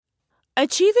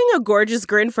Achieving a gorgeous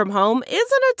grin from home isn't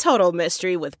a total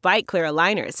mystery with Bite Clear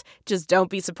aligners. Just don't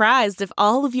be surprised if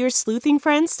all of your sleuthing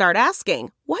friends start asking,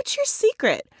 "What's your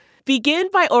secret?" Begin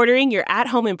by ordering your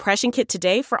at-home impression kit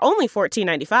today for only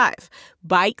 $14.95.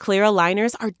 Bite Clear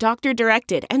aligners are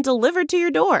doctor-directed and delivered to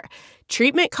your door.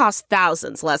 Treatment costs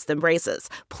thousands less than braces.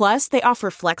 Plus, they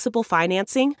offer flexible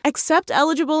financing, accept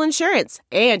eligible insurance,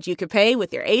 and you can pay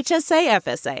with your HSA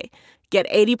FSA. Get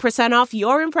 80% off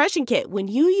your impression kit when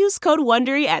you use code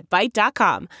WONDERY at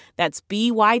Byte.com. That's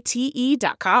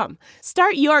BYTE.com.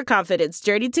 Start your confidence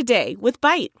journey today with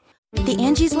Byte. The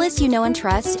Angie's List you know and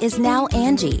trust is now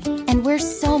Angie, and we're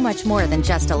so much more than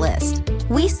just a list.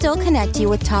 We still connect you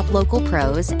with top local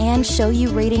pros and show you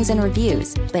ratings and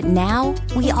reviews, but now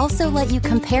we also let you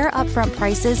compare upfront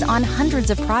prices on hundreds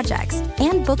of projects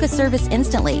and book a service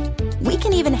instantly. We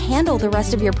can even handle the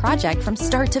rest of your project from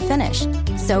start to finish.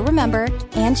 So remember,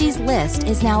 Angie's List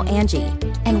is now Angie,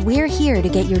 and we're here to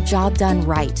get your job done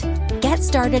right. Get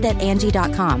started at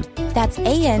Angie.com. That's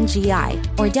ANGI,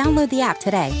 or download the app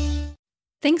today.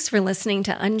 Thanks for listening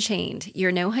to Unchained,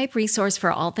 your no-hype resource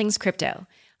for all things crypto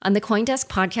on the CoinDesk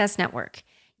Podcast Network.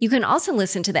 You can also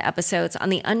listen to the episodes on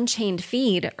the Unchained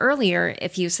feed earlier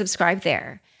if you subscribe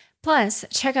there. Plus,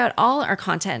 check out all our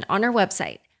content on our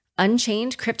website,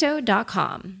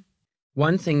 unchainedcrypto.com.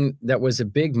 One thing that was a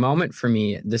big moment for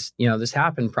me, this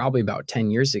happened probably about 10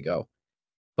 years ago,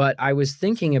 but I was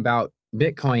thinking about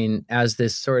Bitcoin as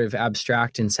this sort of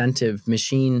abstract incentive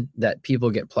machine that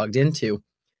people get plugged into,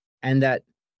 and that,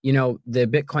 the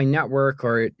Bitcoin network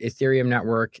or Ethereum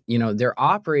network, they're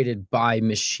operated by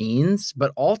machines,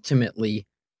 but ultimately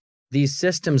these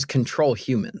systems control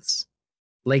humans.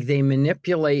 Like, they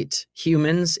manipulate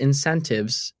humans'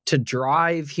 incentives to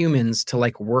drive humans to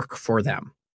work for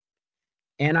them.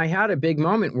 And I had a big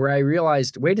moment where I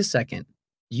realized, wait a second,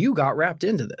 you got wrapped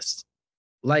into this.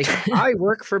 I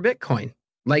work for Bitcoin.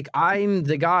 I'm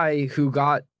the guy who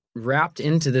got wrapped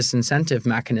into this incentive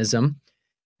mechanism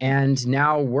and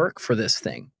now work for this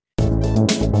thing.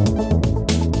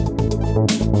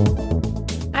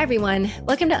 Hi, everyone.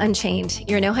 Welcome to Unchained,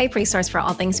 your no-hype resource for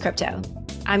all things crypto.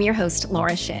 I'm your host,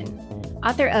 Laura Shin,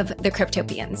 author of The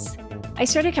Cryptopians. I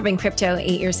started covering crypto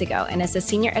 8 years ago, and as a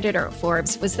senior editor at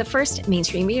Forbes, was the first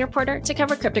mainstream media reporter to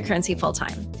cover cryptocurrency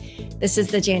full-time. This is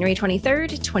the January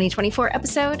 23rd, 2024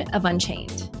 episode of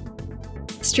Unchained.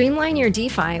 Streamline your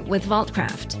DeFi with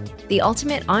Vaultcraft, the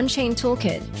ultimate on-chain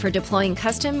toolkit for deploying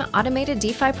custom automated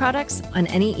DeFi products on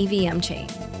any EVM chain.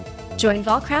 Join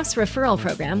Vaultcraft's referral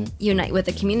program, unite with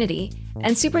the community,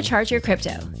 and supercharge your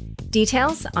crypto.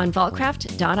 Details on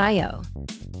vaultcraft.io.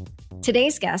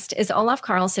 Today's guest is Olaf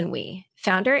Carlson-Wee,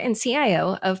 founder and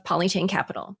CIO of Polychain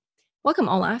Capital. Welcome,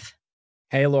 Olaf.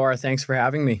 Hey, Laura. Thanks for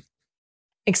having me.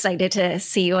 Excited to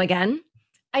see you again.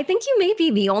 I think you may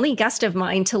be the only guest of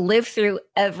mine to live through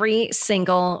every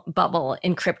single bubble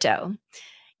in crypto.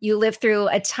 You lived through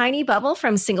a tiny bubble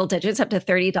from single digits up to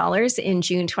 $30 in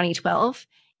June 2012.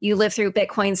 You lived through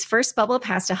Bitcoin's first bubble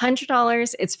past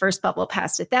 $100, its first bubble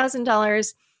past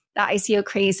 $1,000, the ICO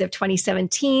craze of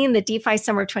 2017, the DeFi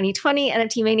summer of 2020,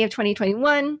 NFT mania of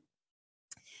 2021.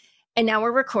 And now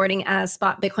we're recording as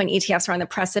spot Bitcoin ETFs are on the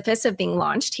precipice of being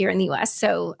launched here in the US.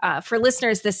 So for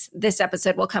listeners, this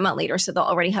episode will come out later, so they'll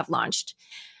already have launched.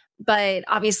 But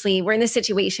obviously, we're in this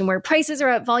situation where prices are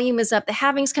up, volume is up, the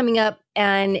halving's coming up,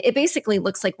 and it basically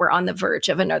looks like we're on the verge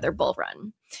of another bull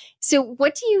run. So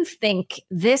what do you think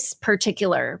this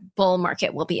particular bull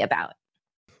market will be about?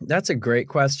 That's a great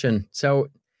question. So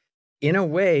in a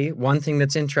way, one thing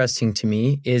that's interesting to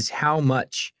me is how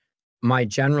much my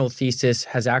general thesis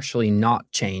has actually not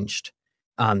changed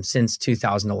since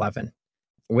 2011,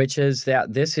 which is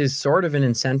that this is sort of an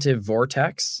incentive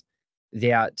vortex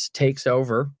that takes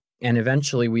over, and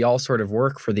eventually we all sort of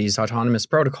work for these autonomous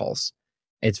protocols.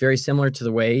 It's very similar to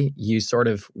the way you sort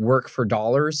of work for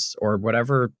dollars or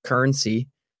whatever currency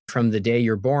from the day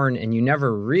you're born, and you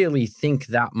never really think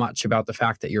that much about the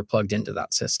fact that you're plugged into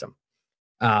that system.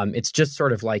 It's just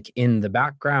sort of like in the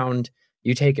background.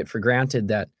 You take it for granted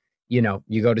that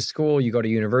you go to school, you go to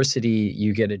university,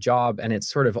 you get a job, and it's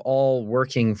sort of all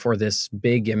working for this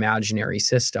big imaginary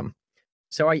system.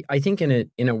 So I think in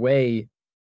a way,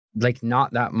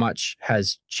 not that much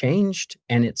has changed,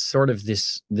 and it's sort of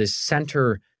this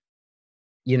center,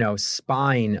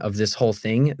 spine of this whole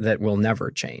thing that will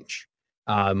never change,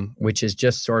 which is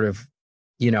just sort of,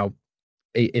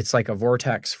 it's like a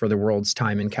vortex for the world's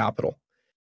time and capital.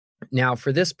 Now,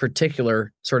 for this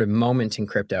particular sort of moment in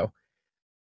crypto,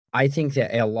 I think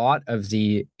that a lot of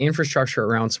the infrastructure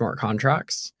around smart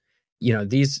contracts,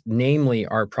 these namely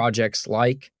are projects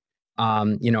like,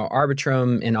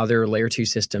 Arbitrum and other layer 2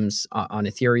 systems on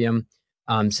Ethereum,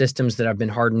 systems that have been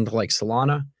hardened like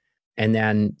Solana, and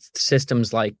then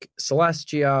systems like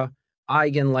Celestia,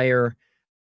 Eigenlayer,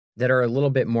 that are a little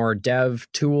bit more dev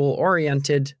tool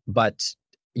oriented, but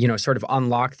sort of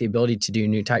unlock the ability to do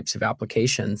new types of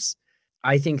applications.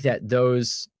 I think that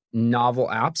those novel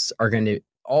apps are going to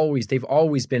they've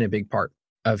always been a big part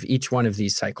of each one of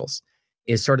these cycles,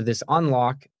 is sort of this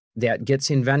unlock that gets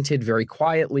invented very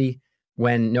quietly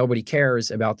when nobody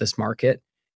cares about this market.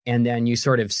 And then you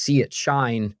sort of see it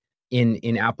shine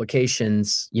in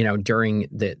applications, during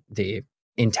the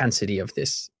intensity of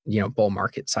this, bull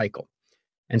market cycle.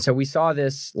 And so we saw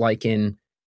this like in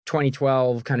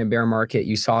 2012 kind of bear market.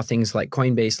 You saw things like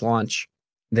Coinbase launch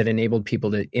that enabled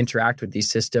people to interact with these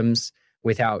systems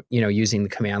without, using the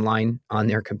command line on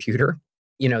their computer.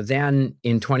 Then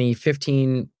in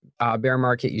 2015 bear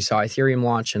market, you saw Ethereum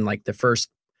launch and like the first,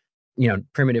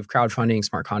 primitive crowdfunding,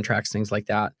 smart contracts, things like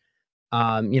that.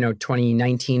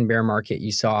 2019 bear market,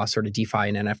 you saw sort of DeFi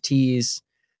and NFTs.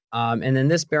 And then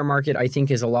this bear market, I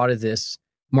think, is a lot of this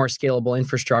more scalable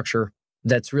infrastructure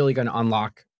that's really going to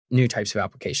unlock new types of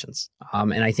applications.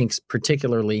 And I think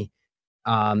particularly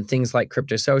things like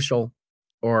crypto social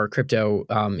or crypto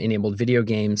enabled video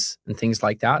games and things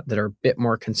like that are a bit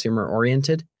more consumer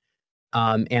oriented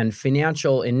and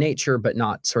financial in nature, but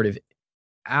not sort of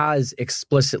as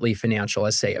explicitly financial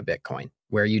as, say, a Bitcoin,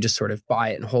 where you just sort of buy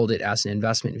it and hold it as an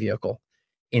investment vehicle.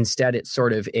 Instead, it's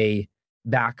sort of a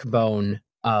backbone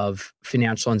of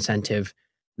financial incentive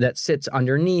that sits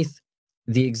underneath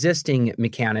the existing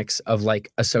mechanics of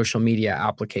like a social media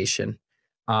application,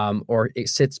 or it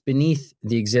sits beneath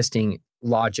the existing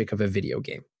logic of a video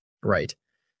game, right?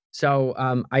 So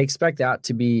I expect that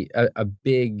to be a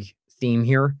big theme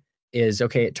here is,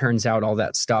 okay, it turns out all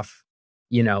that stuff,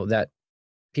 that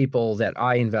people that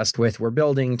I invest with were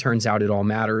building, turns out it all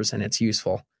matters and it's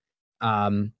useful,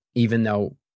 even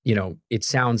though, it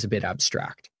sounds a bit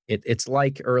abstract. It's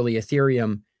like early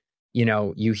Ethereum.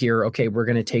 You hear, okay, we're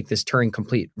going to take this Turing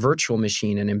complete virtual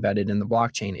machine and embed it in the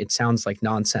blockchain. It sounds like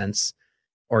nonsense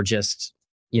or just,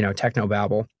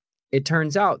 technobabble. It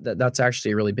turns out that that's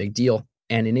actually a really big deal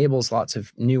and enables lots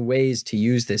of new ways to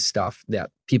use this stuff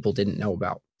that people didn't know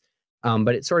about.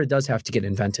 But it sort of does have to get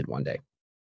invented one day.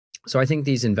 So I think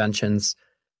these inventions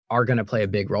are going to play a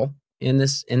big role in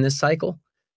this cycle.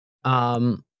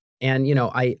 And,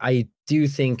 I do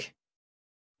think,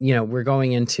 we're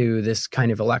going into this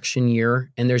kind of election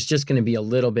year, and there's just going to be a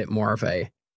little bit more of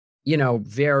a,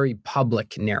 very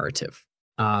public narrative.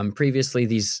 Previously,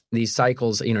 these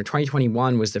cycles,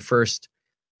 2021 was the first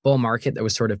bull market that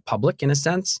was sort of public in a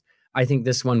sense. I think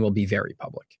this one will be very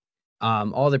public.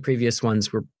 All the previous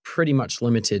ones were pretty much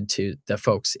limited to the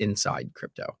folks inside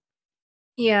crypto.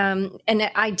 Yeah,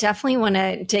 and I definitely want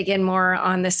to dig in more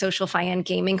on the social fi and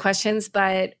gaming questions,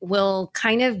 but we'll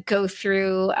kind of go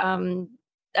through,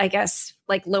 I guess,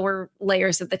 like lower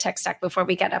layers of the tech stack before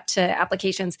we get up to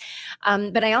applications.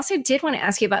 But I also did want to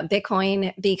ask you about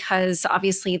Bitcoin, because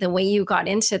obviously the way you got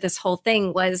into this whole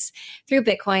thing was through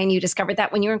Bitcoin. You discovered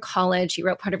that when you were in college. You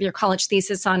wrote part of your college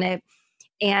thesis on it.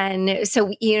 And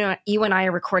so, you and I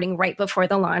are recording right before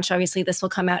the launch. Obviously, this will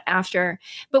come out after.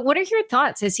 But what are your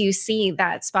thoughts as you see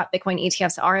that spot Bitcoin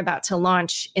ETFs are about to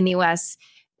launch in the US?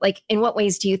 Like, in what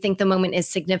ways do you think the moment is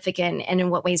significant? And in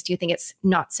what ways do you think it's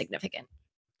not significant?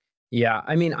 Yeah,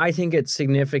 I think it's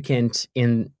significant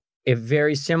in a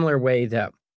very similar way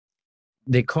that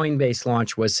the Coinbase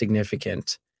launch was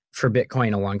significant for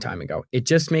Bitcoin a long time ago. It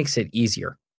just makes it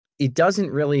easier. It doesn't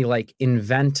really like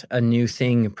invent a new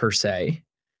thing per se,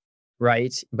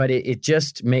 right? But it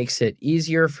just makes it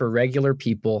easier for regular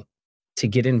people to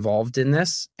get involved in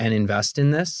this and invest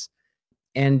in this.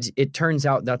 And it turns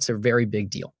out that's a very big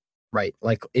deal, right?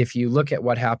 Like if you look at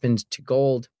what happened to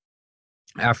gold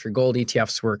after gold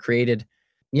ETFs were created,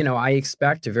 I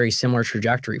expect a very similar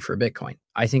trajectory for Bitcoin.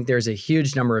 I think there's a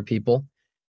huge number of people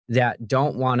that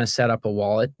don't want to set up a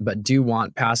wallet, but do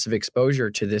want passive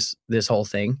exposure to this whole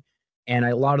thing. And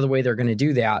a lot of the way they're going to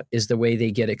do that is the way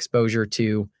they get exposure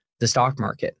to the stock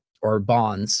market or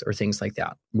bonds or things like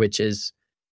that, which is,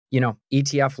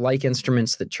 ETF-like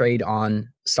instruments that trade on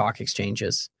stock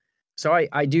exchanges. So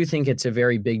I do think it's a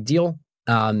very big deal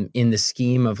in the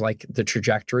scheme of like the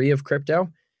trajectory of crypto.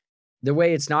 The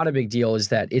way it's not a big deal is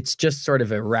that it's just sort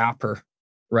of a wrapper,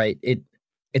 right?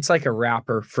 It's like a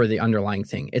wrapper for the underlying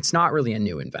thing. It's not really a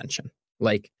new invention.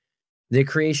 Like the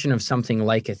creation of something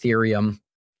like Ethereum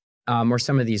or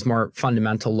some of these more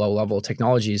fundamental low-level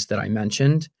technologies that I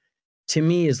mentioned, to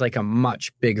me is like a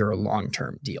much bigger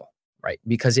long-term deal, right?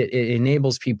 Because it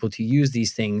enables people to use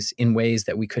these things in ways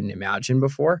that we couldn't imagine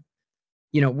before.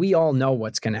 we all know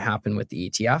what's going to happen with the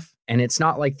ETF. And it's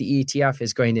not like the ETF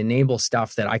is going to enable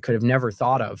stuff that I could have never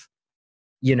thought of,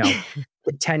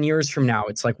 10 years from now.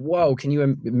 It's like, whoa, can you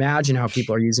imagine how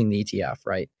people are using the ETF,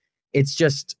 right? It's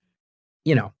just,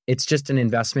 it's just an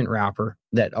investment wrapper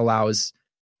that allows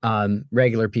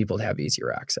regular people to have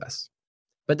easier access.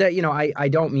 But that, I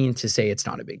don't mean to say it's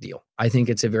not a big deal. I think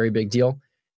it's a very big deal.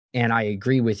 And I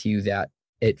agree with you that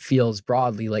it feels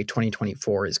broadly like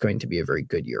 2024 is going to be a very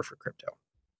good year for crypto.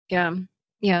 Yeah.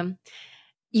 Yeah.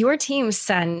 Your team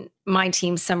sent my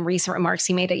team some recent remarks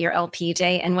you made at your LP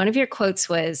day. And one of your quotes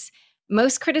was,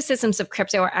 most criticisms of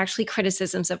crypto are actually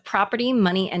criticisms of property,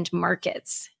 money, and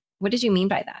markets. What did you mean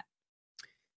by that?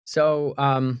 So,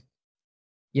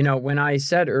 when I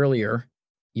said earlier,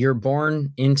 you're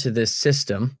born into this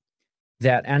system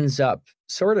that ends up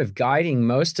sort of guiding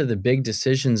most of the big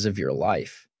decisions of your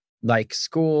life, like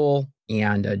school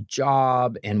and a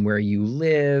job and where you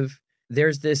live.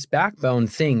 There's this backbone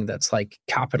thing that's like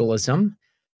capitalism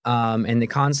and the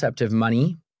concept of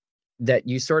money that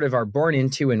you sort of are born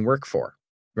into and work for,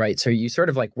 right? So you sort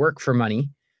of like work for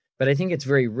money. But I think it's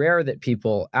very rare that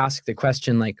people ask the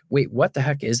question like, wait, what the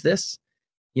heck is this?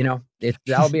 If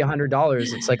that'll be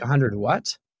 $100, it's like 100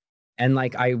 what? And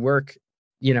like I work,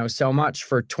 so much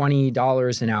for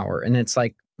 $20 an hour. And it's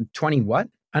like 20 what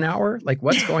an hour? Like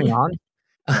what's going on?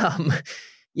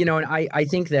 And I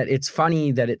think that it's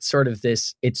funny that it's sort of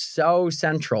this, it's so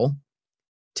central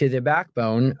to the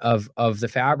backbone of the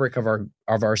fabric of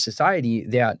our society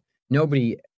that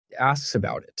nobody asks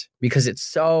about it because it's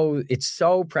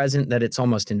so present that it's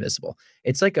almost invisible.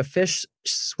 It's like a fish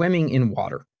swimming in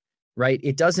water, right?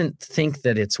 It doesn't think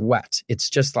that it's wet. It's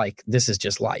just like, this is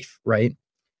just life, right?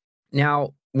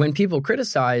 Now, when people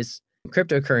criticize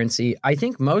cryptocurrency, I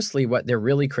think mostly what they're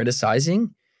really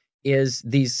criticizing is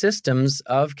these systems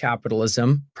of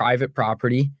capitalism, private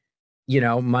property,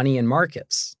 money and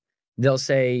markets. They'll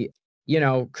say,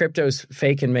 crypto's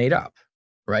fake and made up,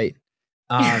 right?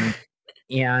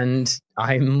 And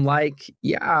I'm like,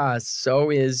 yeah, so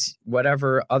is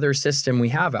whatever other system we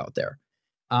have out there.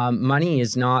 Money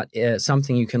is not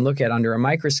something you can look at under a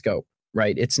microscope,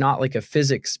 right? It's not like a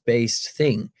physics-based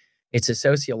thing. It's a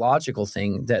sociological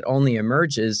thing that only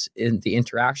emerges in the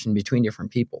interaction between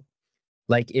different people.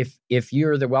 Like if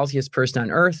you're the wealthiest person on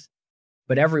earth,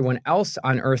 but everyone else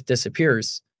on earth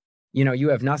disappears, you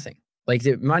have nothing. Like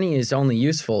the money is only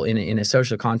useful in a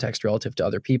social context relative to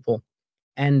other people.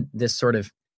 And this sort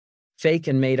of fake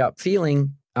and made up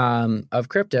feeling of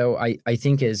crypto, I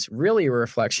think is really a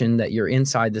reflection that you're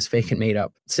inside this fake and made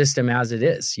up system as it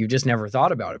is. You just never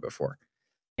thought about it before.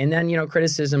 And then,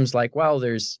 criticisms like, well,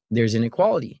 there's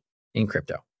inequality in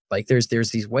crypto. Like there's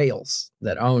these whales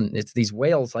that it's these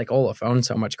whales like Olaf own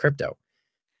so much crypto.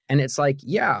 And it's like,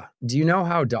 yeah, do you know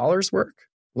how dollars work?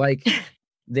 Like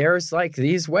there's like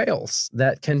these whales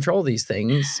that control these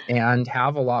things and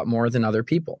have a lot more than other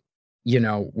people.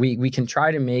 We can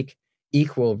try to make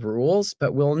equal rules,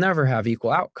 but we'll never have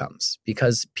equal outcomes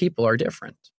because people are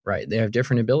different, right? They have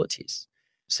different abilities.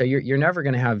 So you're never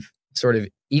going to have sort of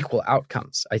equal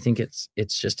outcomes. I think it's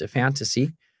just a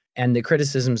fantasy. And the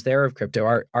criticisms there of crypto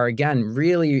are again,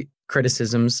 really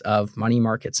criticisms of money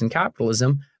markets and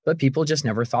capitalism, but people just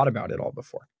never thought about it all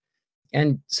before.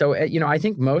 And so, I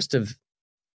think most of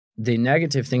the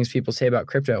negative things people say about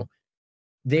crypto,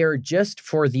 they're just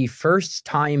for the first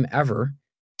time ever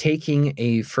taking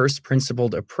a first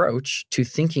principled approach to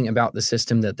thinking about the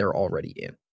system that they're already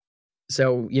in.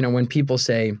 So, when people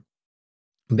say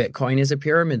Bitcoin is a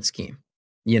pyramid scheme,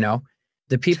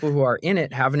 the people who are in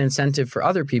it have an incentive for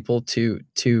other people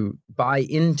to buy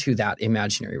into that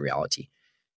imaginary reality.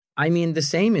 I mean, the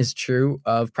same is true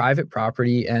of private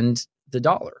property and the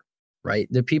dollar, right?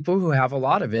 The people who have a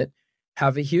lot of it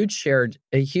have a huge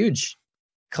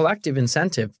collective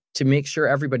incentive to make sure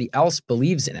everybody else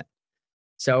believes in it.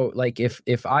 So like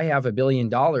if I have $1 billion,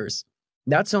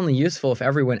 that's only useful if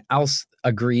everyone else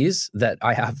agrees that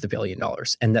I have the $1 billion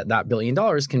and that $1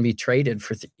 billion can be traded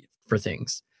for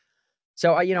things.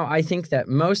 So I think that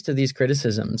most of these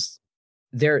criticisms,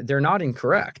 they're not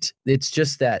incorrect. It's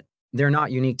just that they're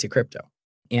not unique to crypto.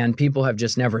 And people have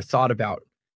just never thought about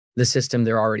the system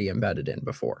they're already embedded in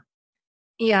before.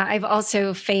 Yeah, I've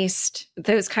also faced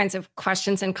those kinds of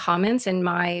questions and comments. And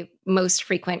my most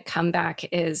frequent comeback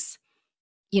is,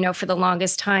 for the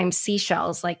longest time,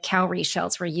 seashells, like cowrie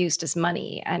shells, were used as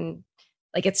money. And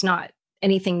like, it's not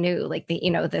anything new. Like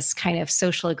this kind of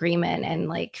social agreement and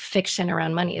like fiction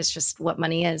around money is just what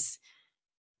money is.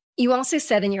 You also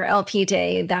said in your LP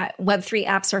day that Web3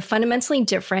 apps are fundamentally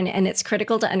different, and it's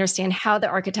critical to understand how the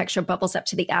architecture bubbles up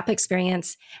to the app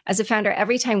experience. As a founder,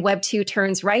 every time Web2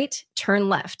 turns right, turn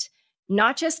left.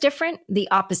 Not just different,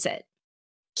 the opposite.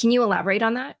 Can you elaborate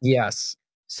on that? Yes.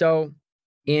 So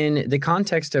in the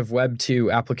context of Web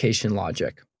 2 application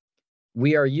logic,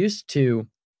 we are used to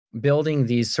building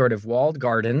these sort of walled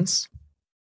gardens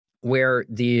where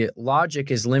the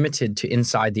logic is limited to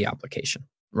inside the application,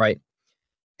 right?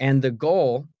 And the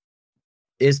goal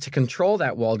is to control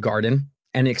that walled garden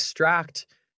and extract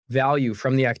value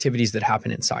from the activities that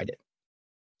happen inside it.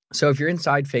 So if you're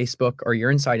inside Facebook or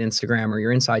you're inside Instagram or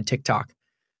you're inside TikTok,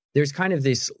 there's kind of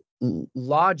this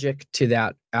logic to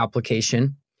that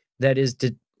application that is,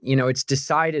 it's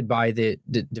decided by the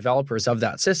developers of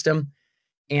that system,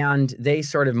 and they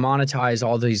sort of monetize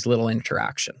all these little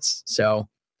interactions. So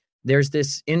there's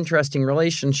this interesting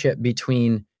relationship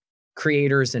between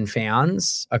creators and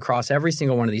fans across every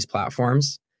single one of these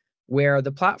platforms, where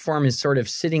the platform is sort of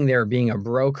sitting there being a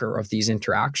broker of these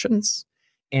interactions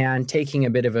and taking a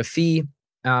bit of a fee.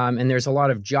 And there's a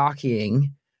lot of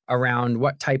jockeying around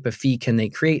what type of fee can they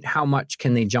create, how much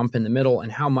can they jump in the middle,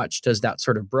 and how much does that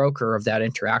sort of broker of that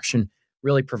interaction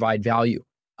really provide value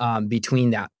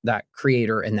between that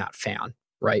creator and that fan,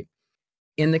 right?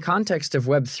 In the context of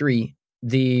Web3,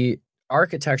 the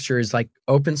architecture is like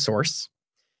open source.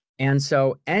 And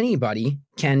so anybody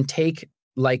can take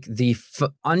like the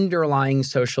underlying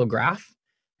social graph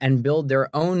and build their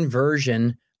own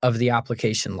version of the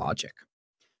application logic.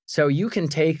 So you can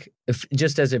take,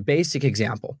 just as a basic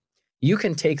example, you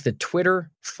can take the Twitter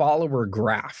follower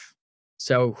graph.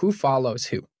 So who follows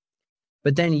who?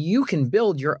 But then you can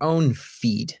build your own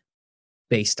feed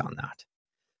based on that.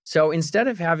 So instead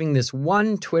of having this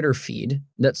one Twitter feed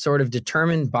that's sort of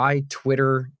determined by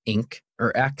Twitter Inc.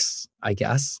 or X, I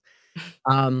guess,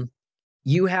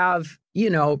 you have,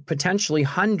 potentially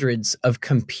hundreds of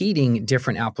competing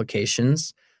different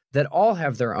applications that all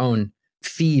have their own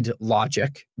feed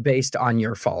logic based on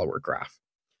your follower graph.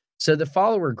 So the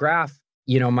follower graph,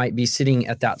 might be sitting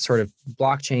at that sort of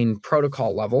blockchain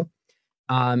protocol level.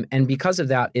 And because of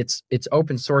that, it's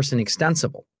open source and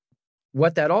extensible.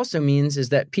 What that also means is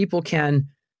that people can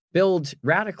build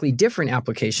radically different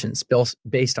applications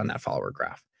based on that follower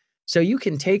graph. So you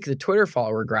can take the Twitter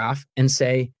follower graph and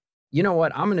say, you know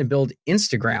what, I'm going to build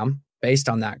Instagram based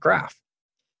on that graph.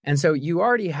 And so you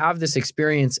already have this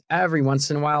experience every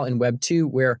once in a while in Web 2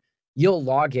 where you'll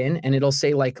log in and it'll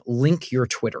say like link your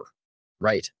Twitter,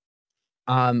 right?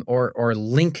 Or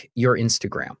link your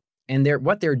Instagram. And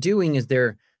what they're doing is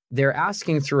they're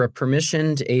asking through a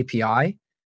permissioned API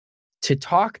to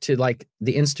talk to like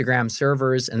the Instagram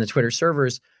servers and the Twitter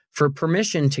servers for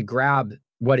permission to grab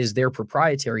what is their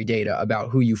proprietary data about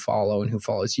who you follow and who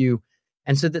follows you,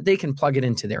 and so that they can plug it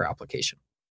into their application.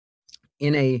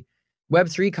 In a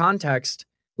Web3 context,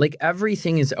 like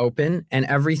everything is open and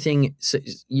everything, so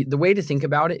the way to think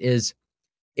about it is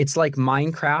it's like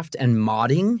Minecraft and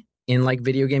modding in like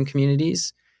video game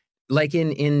communities. Like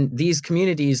in these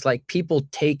communities, like people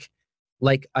take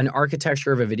like an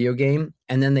architecture of a video game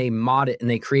and then they mod it and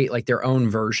they create like their own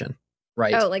version,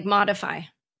 right? Oh, like modify.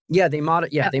 Yeah, they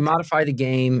modify the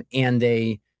game and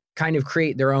they kind of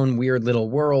create their own weird little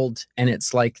world, and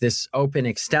it's like this open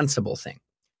extensible thing.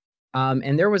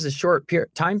 And there was a short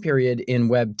time period in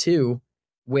Web 2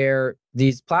 where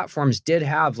these platforms did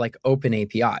have like open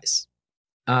APIs.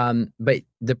 But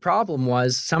the problem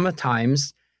was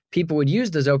sometimes people would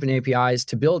use those open APIs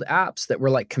to build apps that were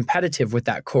like competitive with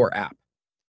that core app.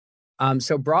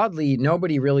 So broadly,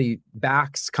 nobody really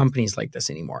backs companies like this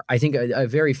anymore. I think a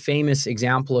very famous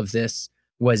example of this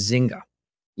was Zynga.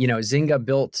 Zynga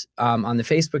built on the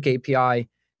Facebook API,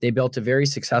 they built a very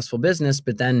successful business,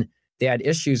 but then they had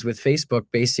issues with Facebook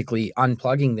basically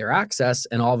unplugging their access,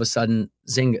 and all of a sudden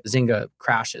Zynga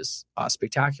crashes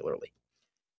spectacularly.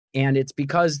 And it's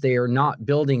because they are not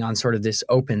building on sort of this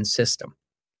open system.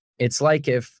 It's like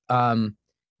if,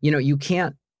 you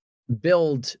can't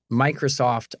build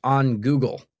Microsoft on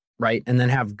Google, right? And then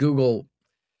have Google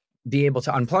be able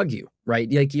to unplug you,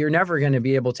 right? Like you're never going to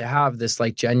be able to have this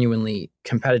like genuinely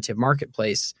competitive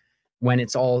marketplace when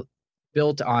it's all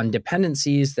built on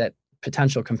dependencies that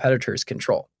potential competitors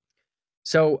control.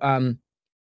 So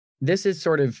this is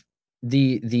sort of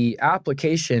the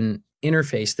application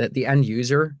interface that the end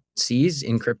user sees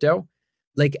in crypto,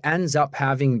 like ends up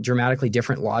having dramatically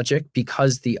different logic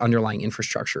because the underlying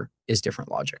infrastructure is different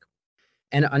logic.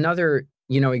 And another,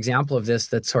 example of this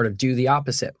that's sort of do the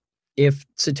opposite. If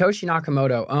Satoshi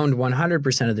Nakamoto owned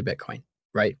 100% of the Bitcoin,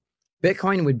 right?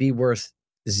 Bitcoin would be worth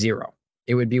zero.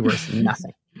 It would be worth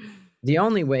nothing. The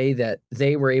only way that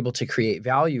they were able to create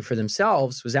value for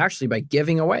themselves was actually by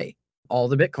giving away all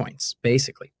the Bitcoins,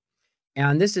 basically.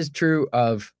 And this is true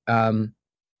of,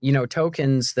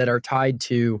 tokens that are tied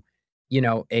to,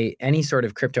 any sort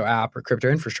of crypto app or crypto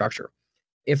infrastructure,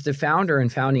 if the founder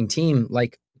and founding team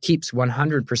like keeps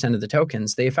 100% of the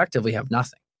tokens, they effectively have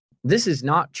nothing. This is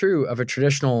not true of a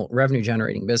traditional revenue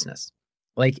generating business.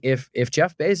 Like if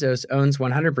Jeff Bezos owns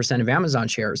 100% of Amazon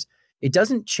shares, it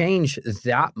doesn't change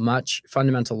that much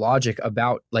fundamental logic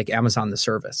about like Amazon, the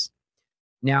service.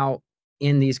 Now,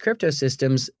 in these crypto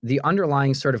systems, the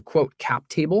underlying sort of quote cap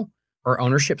table or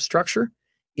ownership structure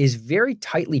is very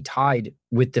tightly tied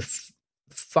with the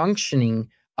functioning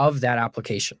of that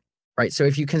application, right? So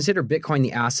if you consider Bitcoin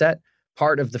the asset,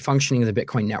 part of the functioning of the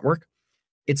Bitcoin network,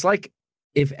 it's like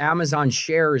if Amazon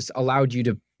shares allowed you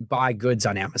to buy goods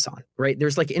on Amazon, right?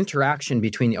 There's like interaction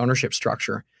between the ownership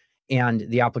structure and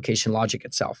the application logic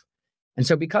itself. And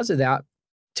so because of that,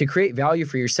 to create value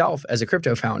for yourself as a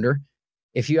crypto founder,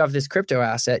 if you have this crypto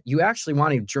asset, you actually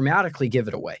want to dramatically give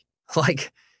it away.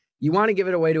 Like you want to give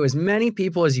it away to as many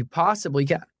people as you possibly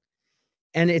can.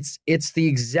 And it's the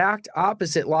exact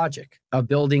opposite logic of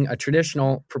building a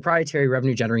traditional proprietary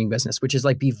revenue generating business, which is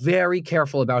like be very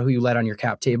careful about who you let on your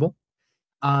cap table.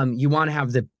 You want to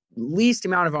have the least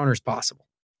amount of owners possible.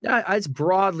 It's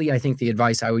broadly, I think, the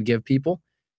advice I would give people.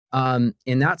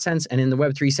 In that sense, and in the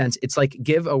Web3 sense, it's like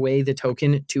give away the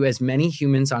token to as many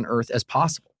humans on Earth as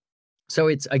possible. So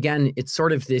it's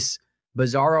sort of this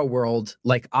bizarro world,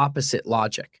 like opposite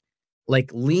logic.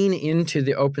 Like lean into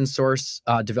the open source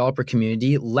developer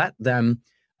community, let them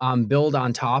build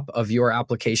on top of your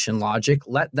application logic,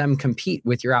 let them compete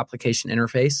with your application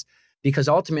interface, because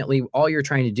ultimately all you're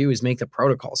trying to do is make the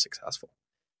protocol successful.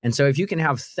 And so if you can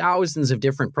have thousands of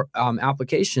different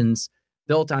applications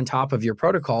built on top of your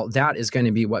protocol, that is going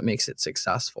to be what makes it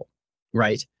successful,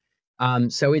 right?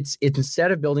 So it's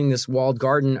instead of building this walled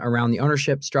garden around the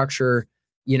ownership structure,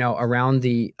 around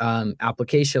the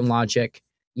application logic,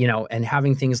 and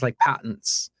having things like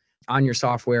patents on your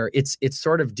software, it's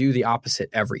sort of do the opposite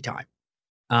every time.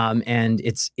 And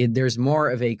there's more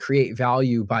of a create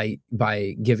value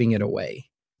by giving it away,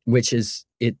 which is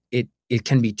it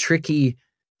can be tricky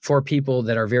for people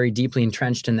that are very deeply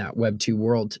entrenched in that Web 2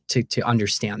 world to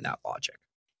understand that logic.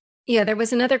 Yeah, there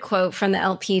was another quote from the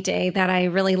LP Day that I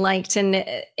really liked. And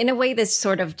in a way, this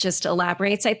sort of just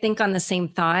elaborates, I think, on the same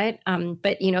thought.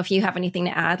 But, if you have anything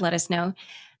to add, let us know.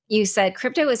 You said,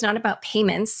 crypto is not about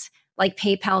payments like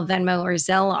PayPal, Venmo, or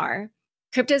Zelle are.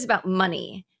 Crypto is about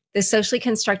money, the socially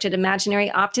constructed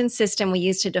imaginary opt-in system we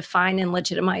use to define and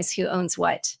legitimize who owns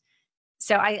what.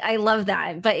 So I love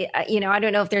that. But, I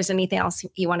don't know if there's anything else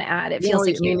you want to add. It feels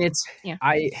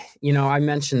I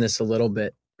mentioned this a little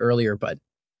bit earlier, but,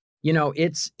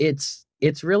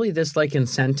 it's really this like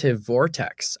incentive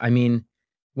vortex. I mean,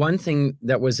 one thing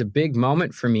that was a big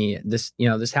moment for me, this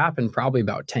happened probably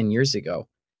about 10 years ago.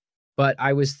 But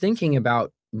I was thinking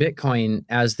about Bitcoin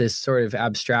as this sort of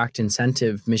abstract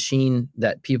incentive machine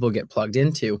that people get plugged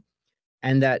into.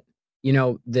 And that,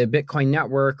 the Bitcoin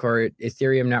network or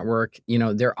Ethereum network,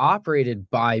 they're operated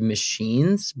by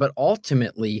machines, but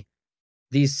ultimately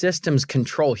these systems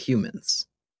control humans.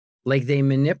 Like they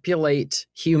manipulate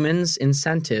humans'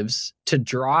 incentives to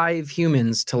drive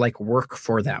humans to like work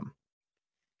for them.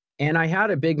 And I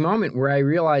had a big moment where I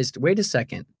realized, wait a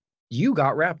second, you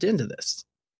got wrapped into this.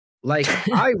 Like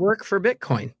I work for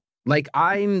Bitcoin. Like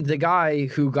I'm the guy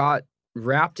who got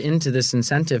wrapped into this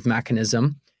incentive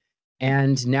mechanism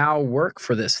and now work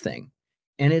for this thing.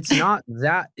 And it's not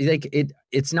that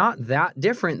it's not that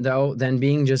different though than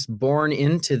being just born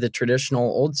into the traditional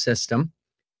old system.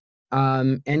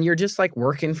 And you're just like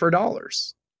working for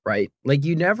dollars, right? Like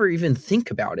you never even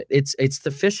think about it. It's the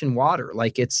fish in water.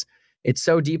 Like it's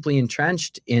so deeply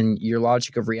entrenched in your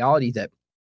logic of reality that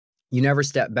you never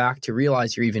step back to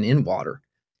realize you're even in water.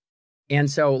 And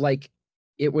so like,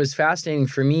 it was fascinating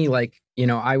for me. Like,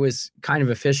 I was kind of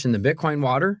a fish in the Bitcoin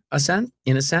water,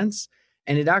 in a sense.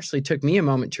 And it actually took me a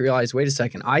moment to realize, wait a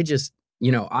second, I just,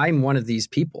 I'm one of these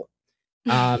people.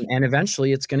 And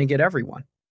eventually it's going to get everyone,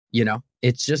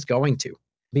 it's just going to,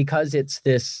 because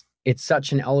it's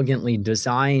such an elegantly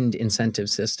designed incentive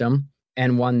system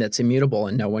and one that's immutable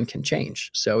and no one can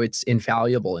change. So it's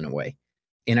infallible in a way.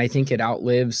 And I think it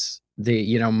outlives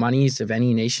the, monies of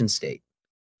any nation state.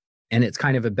 And it's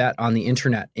kind of a bet on the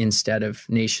internet instead of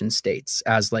nation states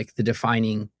as like the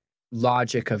defining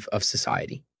logic of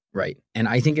society, right? And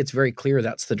I think it's very clear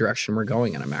that's the direction we're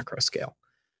going on a macro scale.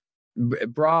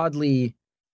 Broadly,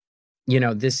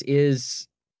 this is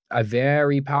a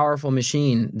very powerful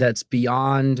machine that's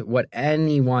beyond what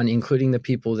anyone, including the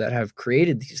people that have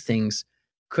created these things,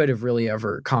 could have really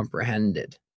ever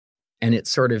comprehended. And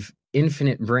it's sort of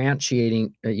infinite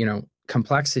branchiating,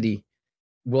 complexity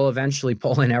will eventually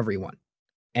pull in everyone.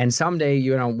 And someday,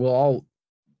 we'll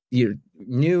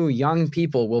new young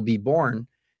people will be born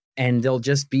and they'll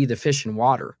just be the fish in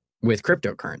water with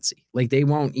cryptocurrency. Like they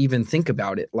won't even think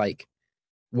about it. Like,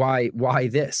 why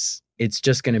this? It's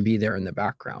just going to be there in the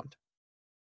background.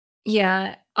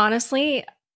 Yeah, honestly,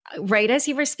 right as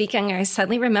you were speaking, I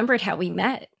suddenly remembered how we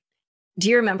met. Do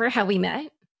you remember how we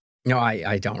met? No,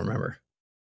 I don't remember.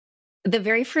 The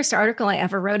very first article I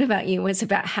ever wrote about you was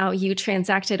about how you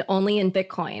transacted only in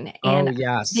Bitcoin. And oh,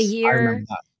 yes. the I remember year,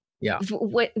 that. Yeah.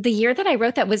 the year that I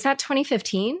wrote that, was that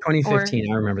 2015?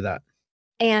 2015. I remember that.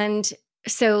 And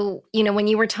so, when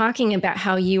you were talking about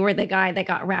how you were the guy that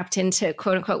got wrapped into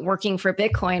quote unquote working for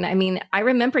Bitcoin, I mean, I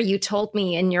remember you told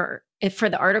me for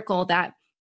the article that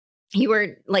you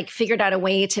were like figured out a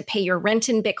way to pay your rent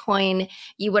in Bitcoin.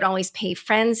 You would always pay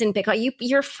friends in Bitcoin.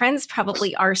 Your friends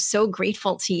probably are so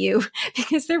grateful to you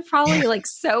because they're probably like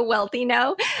so wealthy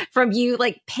now from you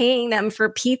like paying them for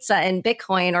pizza in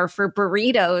Bitcoin or for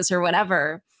burritos or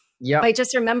whatever. Yeah. I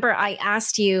just remember I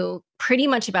asked you pretty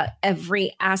much about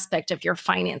every aspect of your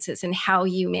finances and how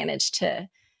you managed to.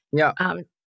 Yeah.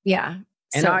 Yeah.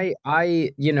 And I,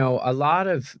 a lot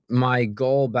of my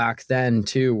goal back then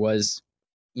too was,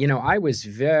 I was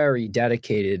very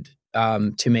dedicated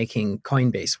to making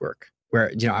Coinbase work,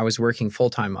 where, I was working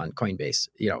full-time on Coinbase,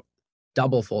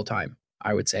 double full-time,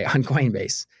 I would say, on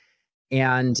Coinbase.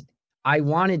 And I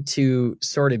wanted to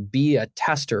sort of be a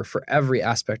tester for every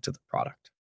aspect of the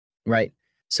product, right?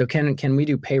 So can we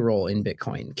do payroll in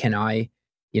Bitcoin? Can I,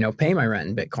 pay my rent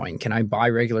in Bitcoin? Can I buy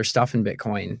regular stuff in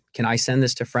Bitcoin? Can I send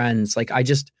this to friends? Like, I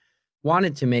just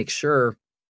wanted to make sure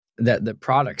that the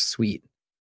product suite,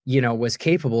 was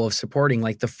capable of supporting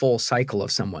like the full cycle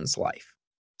of someone's life.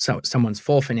 So someone's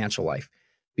full financial life,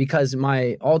 because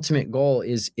my ultimate goal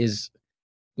is,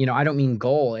 I don't mean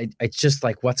goal. It's just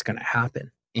like what's going to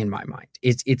happen in my mind.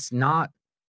 It's not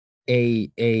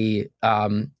a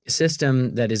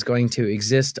system that is going to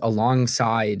exist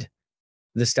alongside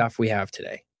the stuff we have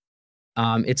today.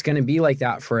 It's going to be like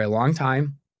that for a long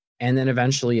time, and then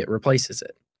eventually it replaces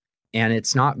it. And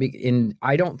it's not,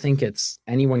 I don't think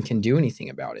anyone can do anything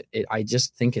about it. I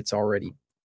just think it's already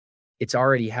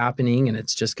happening, and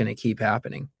it's just going to keep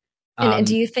happening. And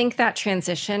do you think that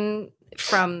transition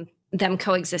from them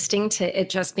coexisting to it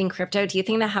just being crypto, do you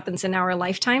think that happens in our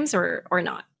lifetimes or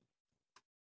not?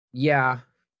 Yeah,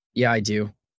 I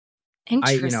do.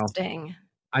 Interesting.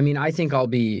 I think I'll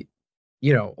be,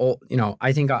 old,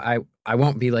 I think I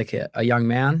won't be like a young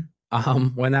man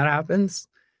when that happens.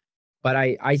 But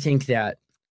I think that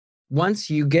once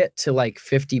you get to like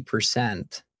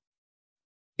 50%,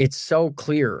 it's so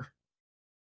clear,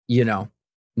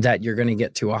 that you're going to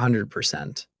get to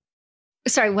 100%.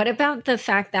 Sorry, what about the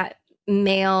fact that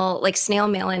mail, like snail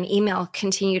mail and email,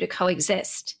 continue to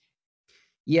coexist?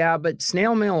 Yeah, but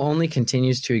snail mail only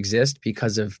continues to exist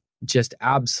because of just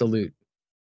absolute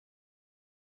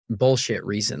bullshit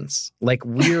reasons, like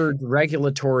weird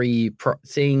regulatory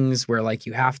things where like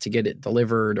you have to get it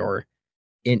delivered or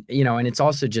and it's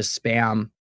also just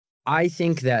spam. I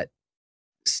think that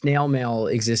snail mail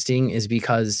existing is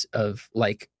because of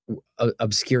like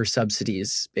obscure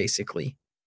subsidies, basically.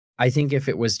 I think if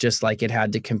it was just like it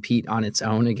had to compete on its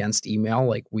own against email,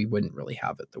 like we wouldn't really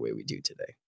have it the way we do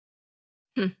today.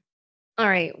 All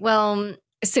right. Well,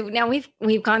 so now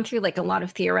we've gone through like a lot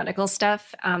of theoretical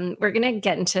stuff. We're going to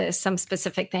get into some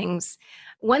specific things.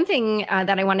 One thing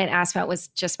that I wanted to ask about was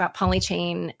just about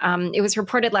Polychain. It was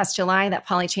reported last July that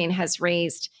Polychain had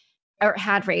raised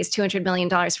 $200 million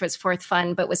for its fourth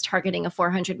fund, but was targeting a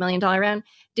 $400 million round.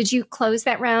 Did you close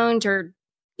that round, or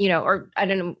I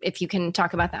don't know if you can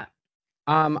talk about that?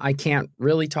 I can't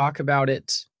really talk about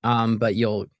it, but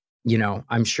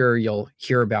I'm sure you'll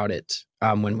hear about it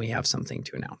when we have something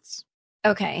to announce.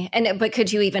 Okay. But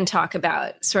could you even talk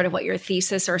about sort of what your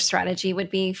thesis or strategy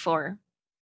would be for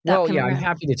that? Well, yeah, I'm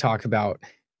happy to talk about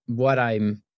what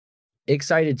I'm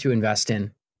excited to invest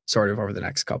in sort of over the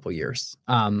next couple of years.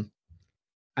 I've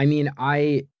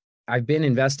been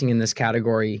investing in this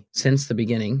category since the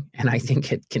beginning, and I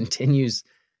think it continues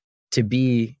to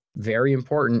be very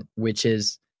important, which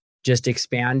is just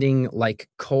expanding like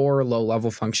core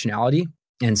low-level functionality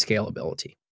and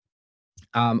scalability.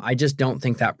 I just don't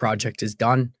think that project is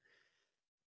done.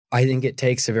 I think it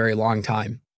takes a very long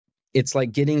time. It's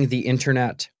like getting the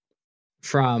internet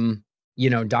from,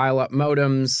 dial-up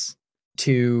modems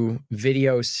to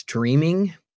video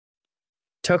streaming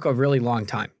took a really long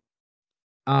time.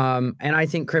 And I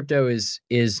think crypto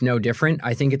is no different.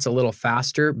 I think it's a little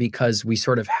faster because we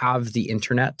sort of have the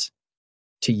internet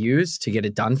to use to get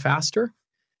it done faster.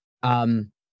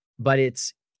 But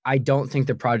I don't think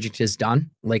the project is done.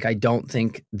 Like, I don't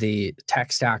think the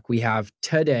tech stack we have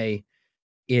today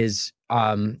is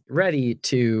ready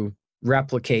to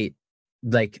replicate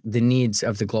like the needs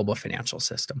of the global financial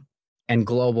system and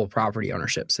global property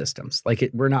ownership systems.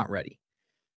 We're not ready.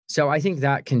 So I think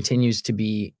that continues to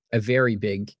be a very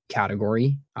big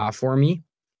category for me.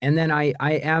 And then I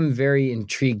am very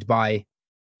intrigued by,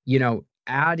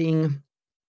 adding,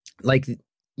 like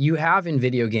you have in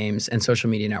video games and social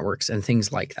media networks and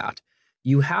things like that,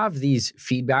 you have these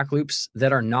feedback loops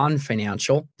that are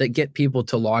non-financial that get people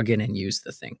to log in and use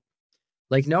the thing.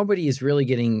 Like nobody is really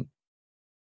getting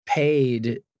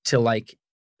paid to like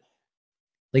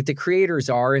the creators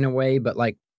are in a way, but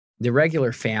like the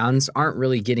regular fans aren't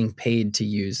really getting paid to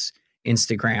use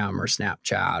Instagram or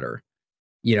Snapchat or,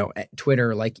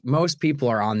 Twitter. Like most people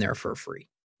are on there for free,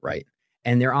 right?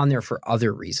 And they're on there for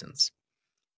other reasons.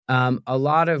 A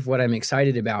lot of what I'm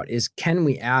excited about is, can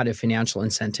we add a financial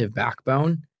incentive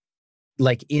backbone,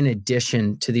 like in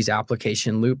addition to these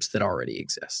application loops that already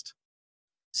exist?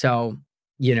 So,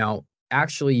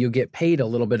 actually you get paid a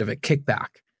little bit of a kickback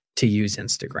to use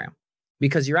Instagram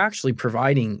because you're actually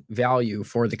providing value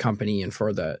for the company and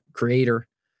for the creator.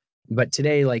 But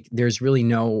today, like there's really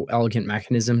no elegant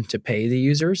mechanism to pay the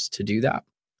users to do that.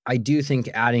 I do think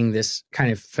adding this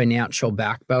kind of financial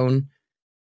backbone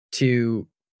to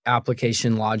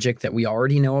application logic that we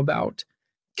already know about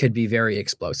could be very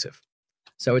explosive.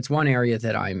 So it's one area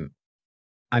that I'm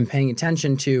paying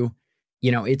attention to.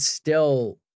 It's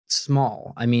still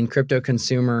small. I mean, crypto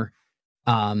consumer,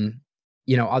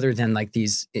 other than like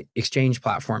these exchange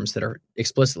platforms that are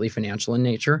explicitly financial in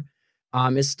nature,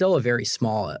 is still a very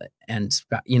small and,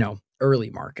 early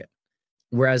market.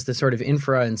 Whereas the sort of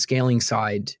infra and scaling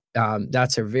side,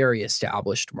 that's a very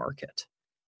established market.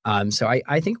 So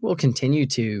I think we'll continue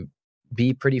to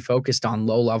be pretty focused on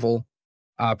low-level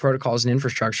protocols and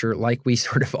infrastructure like we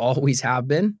sort of always have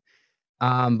been.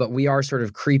 But we are sort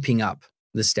of creeping up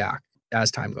the stack as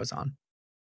time goes on.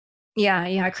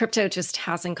 Yeah. Crypto just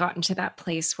hasn't gotten to that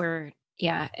place where,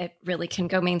 it really can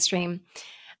go mainstream.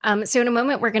 So in a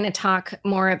moment, we're going to talk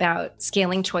more about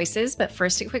scaling choices. But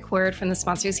first, a quick word from the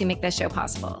sponsors who make this show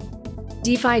possible.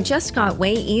 DeFi just got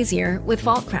way easier with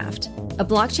Vaultcraft, a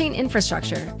blockchain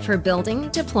infrastructure for building,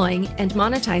 deploying, and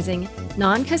monetizing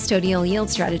non-custodial yield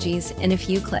strategies in a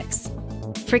few clicks.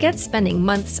 Forget spending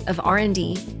months of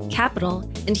R&D, capital,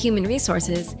 and human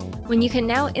resources when you can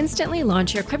now instantly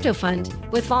launch your crypto fund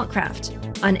with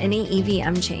Vaultcraft on any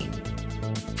EVM chain.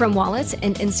 From wallets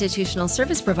and institutional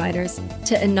service providers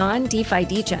to anon DeFi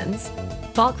degens,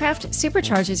 Vaultcraft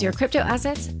supercharges your crypto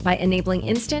assets by enabling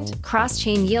instant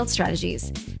cross-chain yield strategies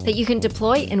that you can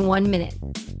deploy in 1 minute.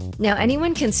 Now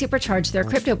anyone can supercharge their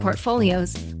crypto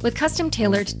portfolios with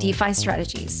custom-tailored DeFi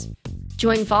strategies.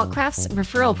 Join Vaultcraft's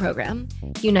referral program,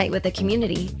 unite with the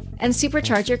community, and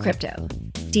supercharge your crypto.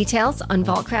 Details on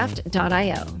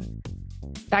vaultcraft.io.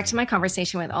 Back to my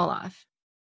conversation with Olaf.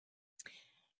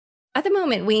 At the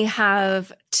moment, we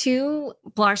have two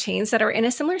blockchains that are in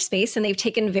a similar space, and they've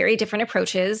taken very different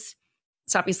approaches.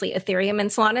 It's obviously Ethereum and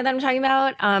Solana that I'm talking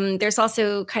about. There's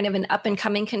also kind of an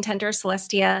up-and-coming contender,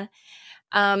 Celestia,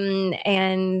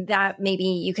 and that maybe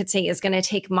you could say is going to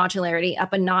take modularity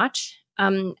up a notch.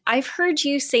 I've heard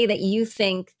you say that you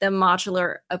think the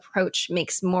modular approach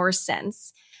makes more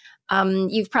sense.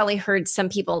 You've probably heard some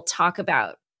people talk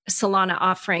about Solana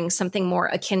offering something more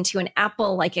akin to an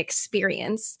Apple-like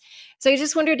experience. So I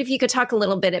just wondered if you could talk a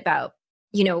little bit about,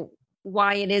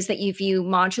 why it is that you view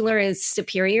modular as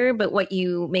superior, but what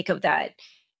you make of that,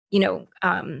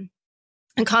 and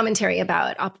commentary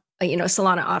about,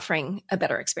 Solana offering a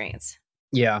better experience.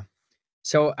 Yeah.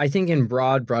 So I think in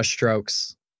broad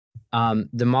brushstrokes,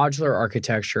 the modular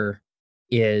architecture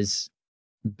is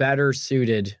better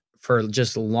suited for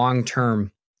just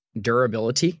long-term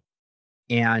durability.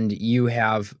 And you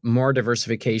have more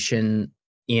diversification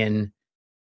in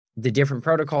the different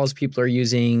protocols people are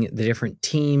using, the different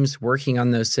teams working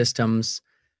on those systems.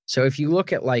 So if you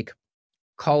look at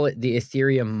call it the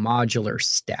Ethereum modular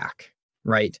stack,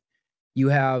 right? You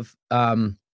have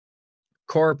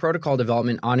core protocol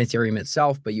development on Ethereum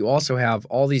itself, but you also have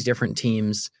all these different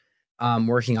teams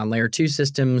working on layer 2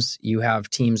 systems. You have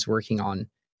teams working on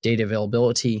data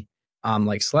availability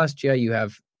like Celestia. You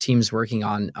have teams working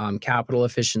on capital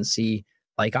efficiency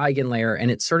like EigenLayer. And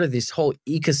it's sort of this whole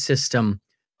ecosystem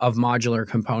of modular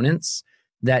components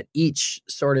that each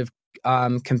sort of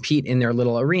compete in their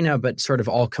little arena, but sort of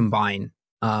all combine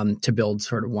to build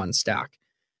sort of one stack.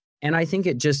 And I think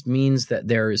it just means that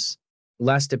there's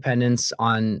less dependence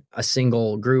on a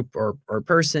single group or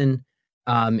person.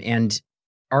 And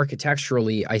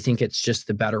architecturally, I think it's just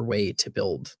the better way to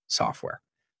build software.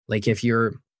 Like if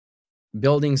you're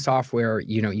building software,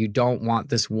 you don't want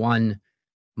this one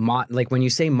like when you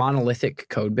say monolithic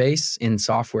code base in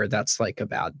software, that's like a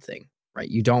bad thing, right?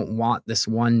 You don't want this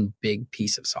one big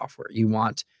piece of software. You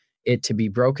want it to be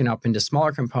broken up into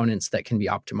smaller components that can be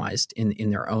optimized in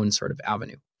their own sort of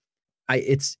avenue.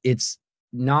 It's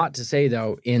not to say,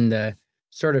 though, in the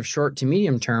sort of short to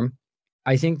medium term,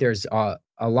 I think there's a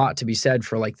lot to be said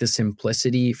for like the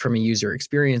simplicity from a user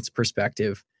experience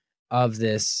perspective of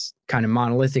this kind of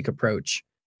monolithic approach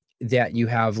that you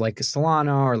have like a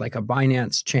Solana or like a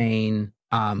Binance chain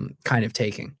kind of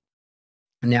taking.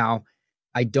 Now,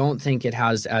 I don't think it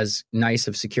has as nice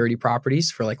of security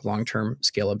properties for like long-term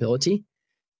scalability.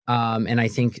 And I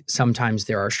think sometimes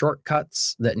there are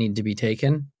shortcuts that need to be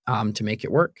taken to make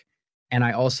it work. And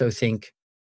I also think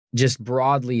just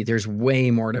broadly, there's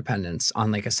way more dependence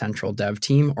on like a central dev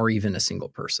team or even a single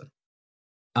person,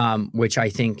 which I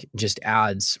think just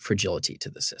adds fragility to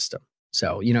the system.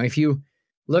 So, if you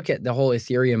look at the whole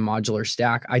Ethereum modular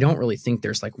stack, I don't really think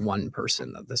there's like one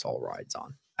person that this all rides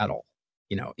on at all,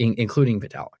 including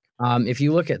Vitalik. If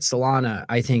you look at Solana,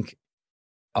 I think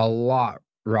a lot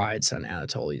rides on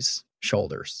Anatoly's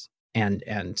shoulders and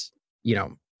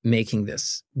making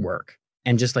this work.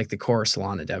 And just like the core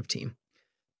Solana dev team,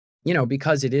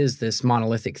 because it is this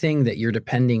monolithic thing that you're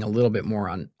depending a little bit more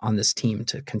on this team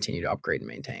to continue to upgrade and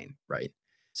maintain, right?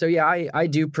 So yeah, I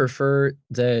do prefer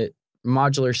the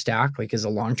modular stack like as a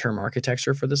long-term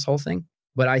architecture for this whole thing.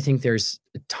 But I think there's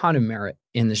a ton of merit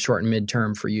in the short and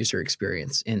midterm for user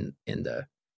experience in the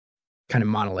kind of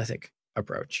monolithic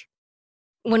approach.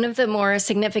 One of the more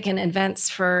significant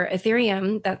events for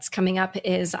Ethereum that's coming up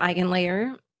is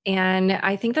EigenLayer. And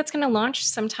I think that's going to launch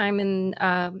sometime in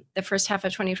the first half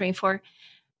of 2024.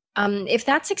 If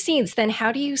that succeeds, then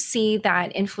how do you see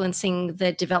that influencing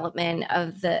the development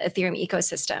of the Ethereum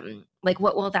ecosystem? Like,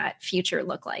 what will that future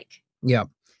look like? Yeah.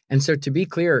 And so to be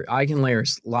clear,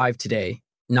 EigenLayer's live today,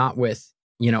 not with,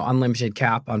 unlimited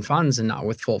cap on funds and not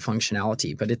with full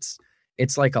functionality, but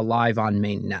it's like a live on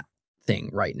mainnet thing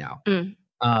right now.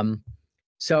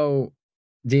 So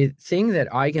the thing that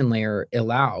EigenLayer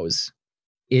allows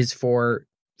is for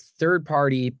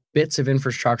third-party bits of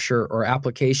infrastructure or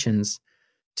applications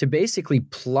to basically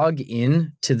plug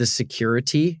in to the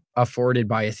security afforded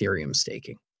by Ethereum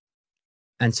staking.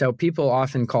 And so people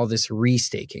often call this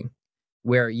restaking,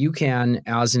 where you can,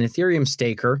 as an Ethereum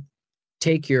staker,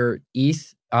 take your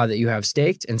ETH that you have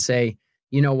staked and say,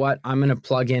 you know what, I'm going to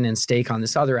plug in and stake on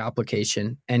this other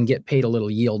application and get paid a little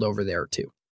yield over there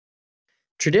too.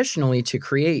 Traditionally, to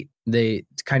create the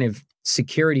kind of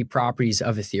security properties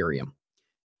of Ethereum,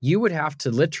 you would have to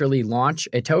literally launch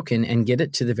a token and get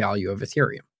it to the value of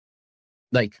Ethereum.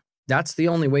 Like, that's the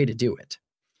only way to do it.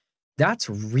 That's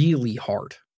really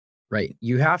hard, right?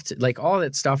 You have to, like, all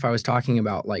that stuff I was talking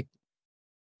about, like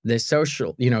the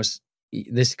social,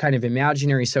 this kind of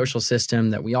imaginary social system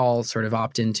that we all sort of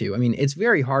opt into. I mean, it's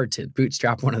very hard to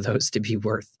bootstrap one of those to be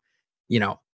worth,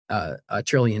 $1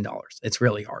 trillion. It's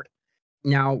really hard.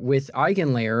 Now, with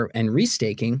EigenLayer and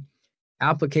restaking,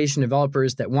 application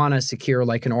developers that want to secure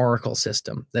like an Oracle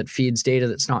system that feeds data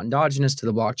that's not endogenous to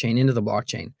the blockchain into the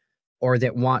blockchain, or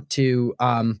that want to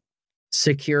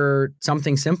secure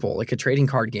something simple like a trading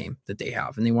card game that they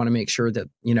have, and they want to make sure that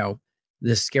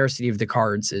the scarcity of the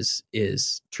cards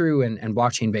is true and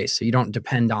blockchain based, so you don't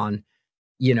depend on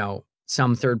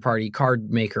some third party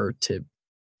card maker to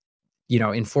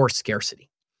enforce scarcity.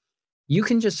 You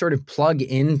can just sort of plug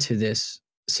into this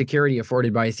security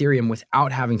afforded by Ethereum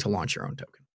without having to launch your own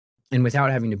token and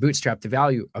without having to bootstrap the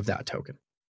value of that token.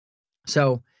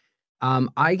 So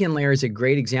EigenLayer is a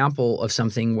great example of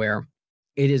something where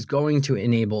it is going to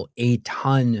enable a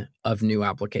ton of new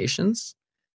applications.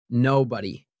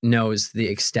 Nobody knows the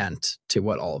extent to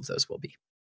what all of those will be.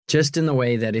 Just in the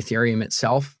way that Ethereum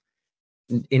itself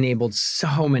enabled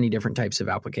so many different types of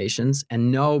applications,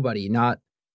 and nobody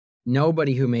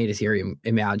who made Ethereum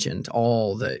imagined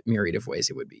all the myriad of ways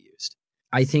it would be used.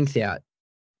 I think that,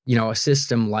 a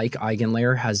system like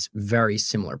EigenLayer has very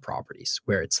similar properties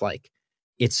where it's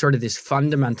sort of this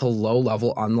fundamental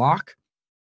low-level unlock,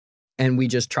 and we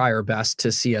just try our best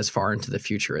to see as far into the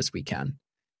future as we can.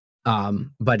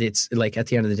 But it's like, at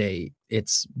the end of the day,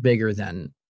 it's bigger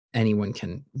than anyone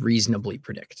can reasonably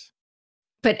predict.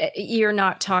 But you're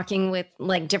not talking with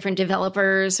like different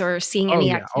developers or seeing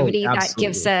any activity that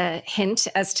gives a hint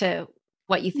as to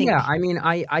what you think? Yeah, I mean,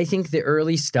 I think the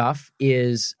early stuff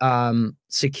is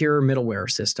secure middleware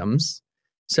systems.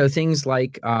 So things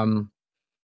like,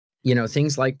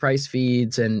 things like price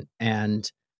feeds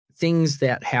and things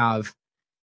that have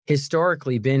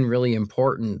historically been really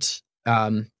important.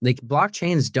 Like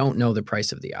blockchains don't know the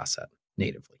price of the asset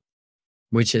natively,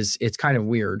 it's kind of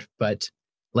weird, but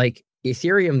like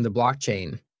Ethereum, the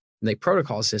blockchain, the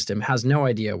protocol system has no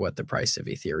idea what the price of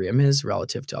Ethereum is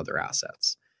relative to other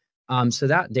assets. So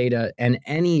that data and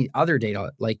any other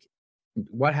data, like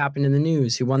what happened in the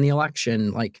news, who won the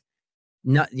election, like,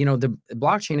 the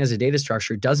blockchain as a data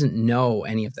structure doesn't know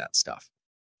any of that stuff.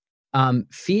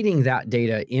 Feeding that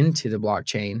data into the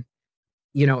blockchain,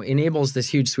 enables this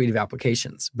huge suite of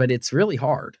applications, but it's really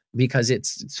hard because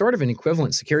it's sort of an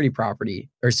equivalent security property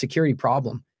or security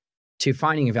problem to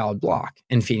finding a valid block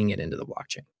and feeding it into the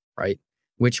blockchain, right?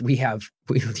 Which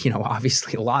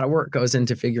obviously a lot of work goes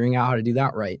into figuring out how to do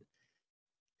that right.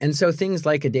 And so things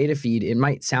like a data feed, it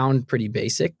might sound pretty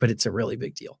basic, but it's a really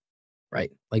big deal,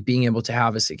 right? Like being able to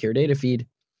have a secure data feed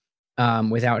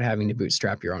without having to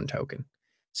bootstrap your own token.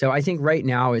 So I think right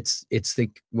now it's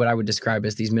what I would describe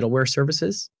as these middleware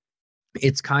services.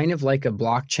 It's kind of like a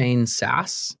blockchain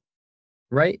SaaS,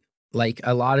 right? Like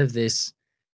a lot of this,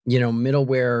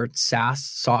 middleware SaaS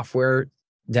software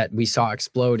that we saw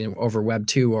explode over Web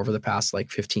 2 over the past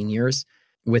 15 years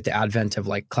with the advent of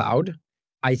cloud.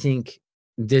 I think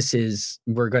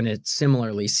we're going to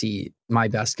similarly see, my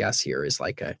best guess here is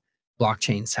like a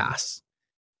blockchain SaaS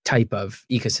type of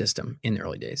ecosystem in the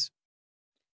early days.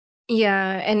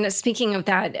 Yeah. And speaking of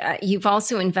that, you've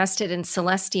also invested in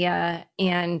Celestia,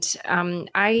 and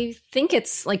I think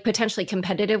it's potentially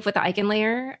competitive with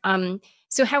EigenLayer.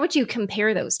 So how would you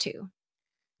compare those two?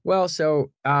 Well,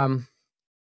 so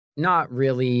not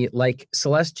really.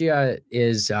 Celestia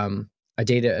is a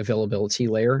data availability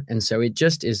layer. And so it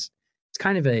just is, it's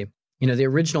kind of the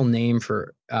original name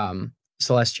for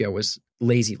Celestia was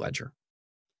lazy ledger.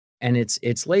 And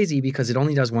it's lazy because it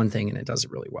only does one thing and it does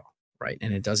it really well. Right.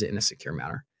 And it does it in a secure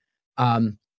manner.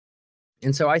 And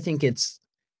so I think it's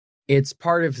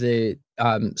part of the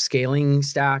scaling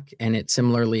stack, and it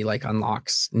similarly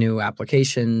unlocks new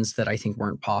applications that I think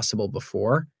weren't possible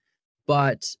before.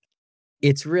 But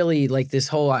it's really this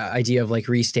whole idea of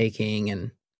restaking and,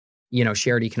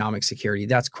 shared economic security.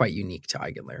 That's quite unique to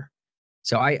EigenLayer.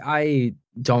 So I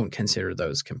don't consider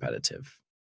those competitive.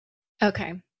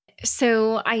 Okay.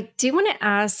 So I do want to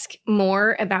ask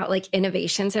more about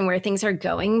innovations and where things are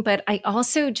going, but I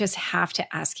also just have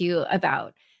to ask you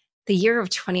about the year of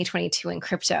 2022 in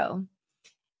crypto.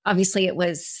 Obviously, it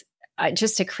was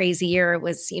just a crazy year. It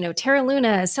was, Terra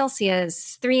Luna,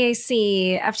 Celsius,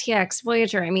 3AC, FTX,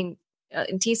 Voyager,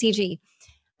 TCG.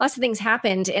 Lots of things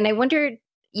happened. And I wondered,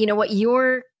 what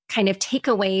your kind of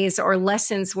takeaways or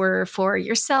lessons were for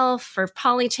yourself, for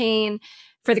Polychain,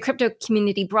 for the crypto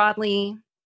community broadly.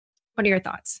 What are your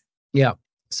thoughts? Yeah.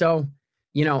 So,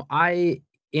 I,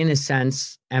 in a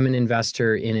sense, am an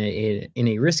investor in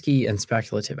a risky and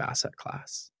speculative asset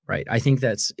class, right? I think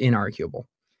that's inarguable.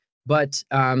 But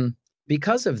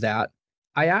because of that,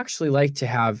 I actually like to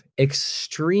have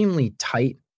extremely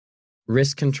tight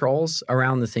risk controls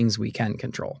around the things we can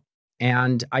control.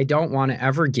 And I don't want to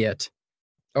ever get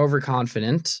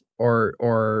overconfident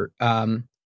or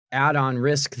add on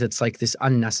risk that's this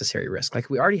unnecessary risk.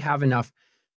 We already have enough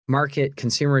market,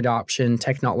 consumer adoption,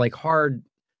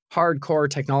 hardcore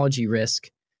technology risk,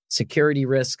 security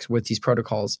risks with these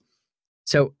protocols.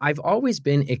 So I've always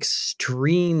been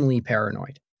extremely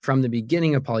paranoid from the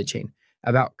beginning of Polychain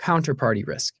about counterparty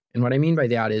risk. And what I mean by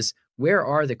that is, where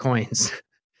are the coins?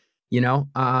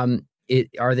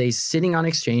 Are they sitting on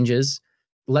exchanges?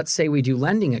 Let's say we do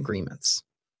lending agreements.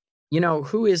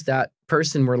 Who is that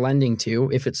person we're lending to?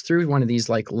 If it's through one of these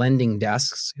lending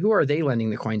desks, who are they lending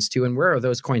the coins to, and where are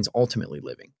those coins ultimately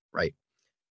living, right?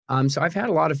 So I've had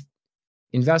a lot of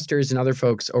investors and other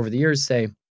folks over the years say,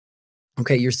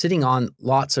 okay, you're sitting on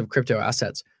lots of crypto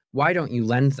assets. Why don't you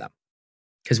lend them?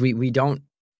 Because we don't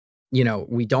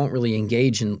really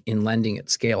engage in lending at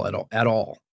scale at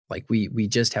all. We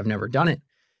just have never done it.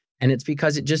 And it's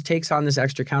because it just takes on this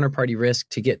extra counterparty risk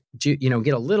to get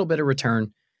a little bit of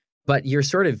return. But you're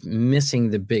sort of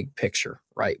missing the big picture,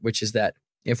 right? Which is that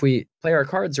if we play our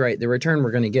cards right, the return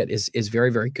we're going to get is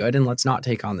very, very good. And let's not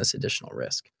take on this additional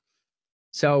risk.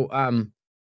 So,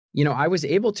 I was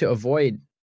able to avoid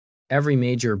every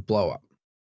major blow up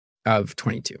of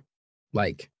 22,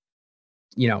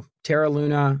 Terra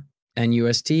Luna and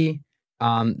UST,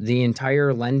 the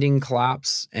entire lending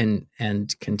collapse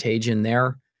and contagion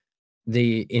there.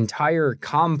 The entire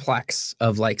complex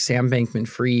of Sam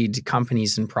Bankman-Fried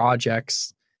companies and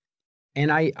projects.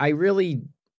 And I really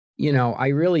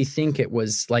think it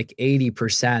was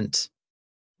 80%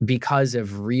 because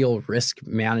of real risk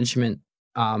management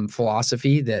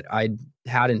philosophy that I'd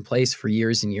had in place for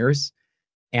years and years,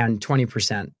 and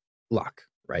 20% luck,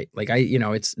 right?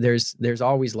 There's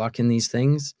always luck in these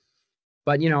things.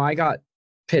 But, I got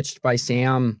pitched by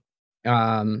Sam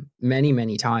many,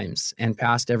 many times and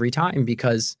passed every time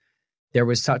because there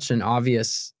was such an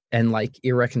obvious and like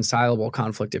irreconcilable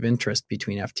conflict of interest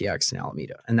between FTX and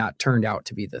Alameda. And that turned out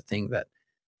to be the thing that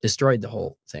destroyed the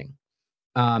whole thing.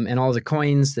 And all the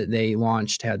coins that they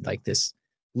launched had like this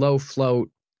low float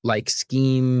like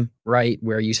scheme, right?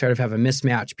 Where you sort of have a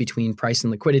mismatch between price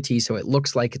and liquidity. So it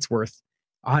looks like it's worth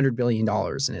 $100 billion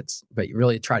but you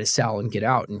really try to sell and get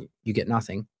out and you get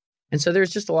nothing. And so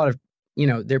there's just a lot of,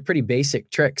 they're pretty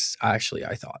basic tricks, actually,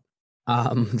 I thought.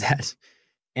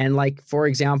 And like, for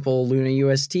example, Luna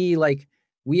UST, like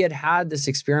we had this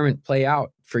experiment play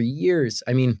out for years.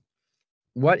 I mean,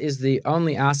 what is the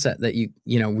only asset that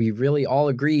we really all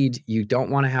agreed you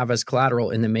don't want to have as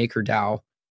collateral in the MakerDAO,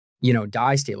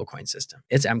 DAI stablecoin system?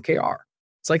 It's MKR.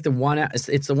 It's like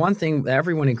it's the one thing that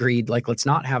everyone agreed, like, let's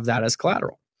not have that as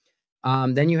collateral.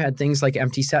 Then you had things like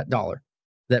empty set dollar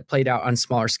that played out on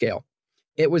smaller scale.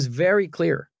 It was very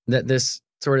clear that this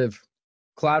sort of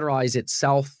collateralize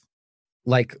itself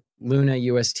like Luna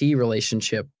UST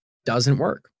relationship doesn't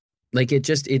work. Like it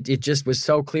just was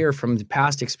so clear from the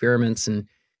past experiments and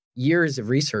years of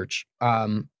research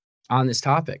on this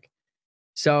topic.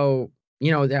 So,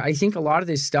 I think a lot of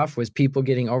this stuff was people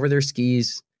getting over their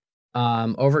skis,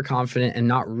 overconfident and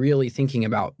not really thinking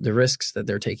about the risks that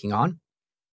they're taking on.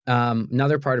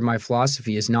 Another part of my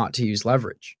philosophy is not to use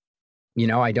leverage.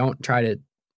 I don't try to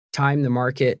time the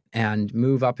market and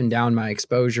move up and down my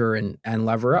exposure and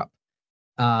lever up.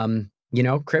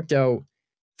 Crypto,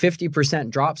 50%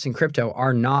 drops in crypto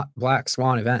are not black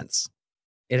swan events.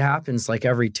 It happens like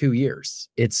every 2 years.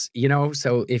 It's,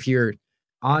 so if you're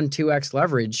on 2x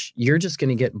leverage, you're just going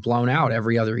to get blown out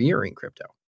every other year in crypto.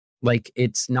 Like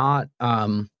it's not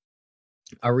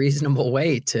a reasonable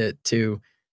way to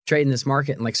trade in this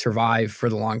market and like survive for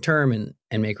the long term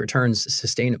and make returns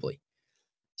sustainably.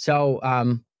 So,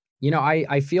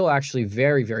 I feel actually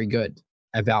very, very good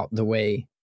about the way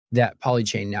that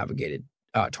Polychain navigated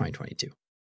 2022.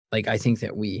 Like, I think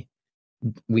that we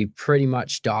pretty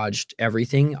much dodged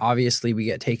everything. Obviously, we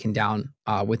get taken down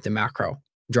with the macro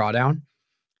drawdown,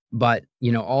 but,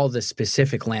 all the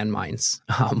specific landmines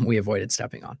we avoided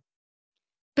stepping on.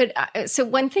 But so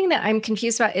one thing that I'm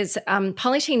confused about is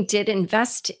Polychain did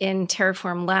invest in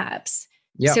Terraform Labs.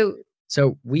 Yeah.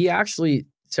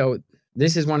 So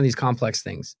this is one of these complex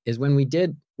things, is when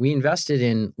we invested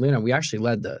in Luna, we actually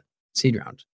led the seed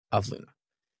round of Luna.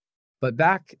 But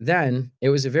back then, it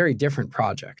was a very different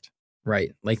project,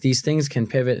 right? Like these things can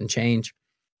pivot and change.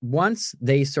 Once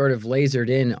they sort of lasered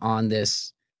in on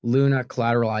this Luna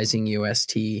collateralizing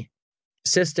UST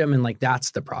system, and like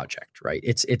that's the project, right?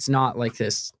 It's not like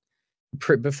this.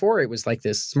 Before it was like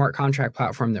this smart contract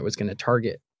platform that was going to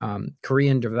target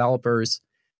Korean developers.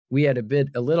 We had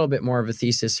a little bit more of a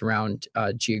thesis around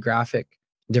geographic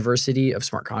diversity of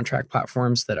smart contract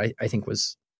platforms that I think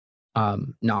was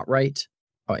not right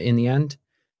in the end.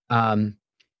 And,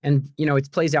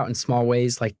 it plays out in small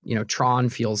ways, like, Tron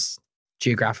feels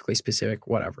geographically specific,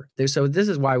 whatever. So this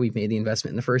is why we made the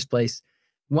investment in the first place.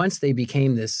 Once they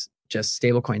became this just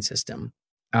stablecoin system,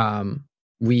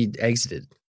 we exited.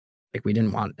 Like we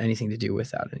didn't want anything to do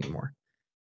with that anymore.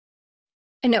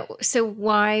 And so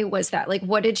why was that? Like,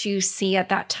 what did you see at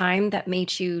that time that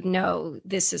made you know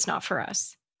this is not for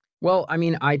us? Well, I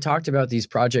mean, I talked about these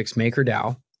projects,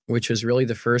 MakerDAO, which was really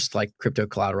the first like crypto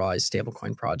collateralized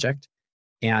stablecoin project.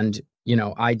 And,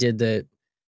 I did the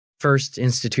first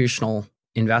institutional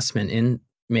investment in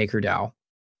MakerDAO.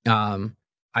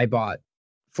 I bought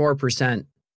 4%,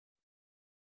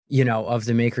 of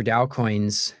the MakerDAO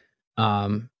coins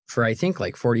for I think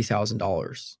like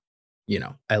 $40,000.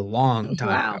 A long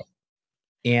time ago.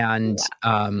 And,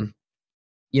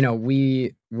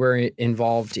 we were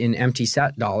involved in empty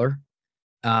set dollar,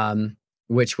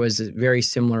 which was a very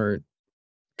similar,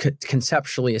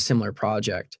 conceptually a similar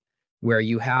project where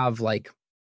you have like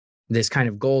this kind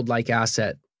of gold-like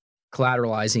asset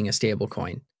collateralizing a stable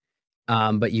coin.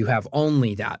 But you have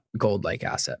only that gold-like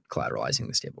asset collateralizing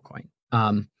the stable coin.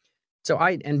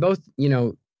 Both,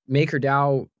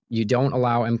 MakerDAO, you don't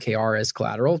allow MKR as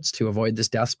collateral. It's to avoid this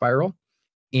death spiral.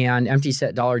 And empty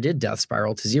set dollar did death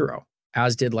spiral to zero,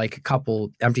 as did like a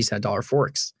couple empty set dollar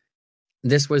forks.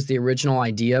 This was the original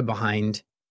idea behind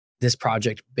this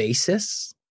project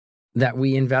Basis that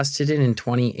we invested in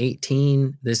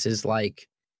 2018. This is like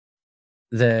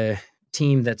the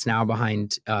team that's now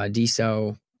behind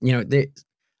DSO.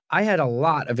 I had a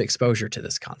lot of exposure to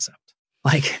this concept.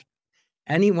 Like,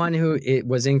 anyone who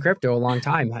was in crypto a long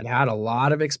time had a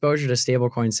lot of exposure to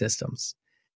stablecoin systems,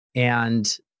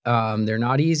 and they're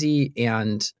not easy.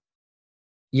 And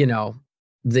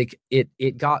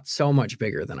it got so much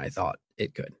bigger than I thought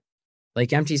it could.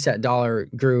 Like empty set dollar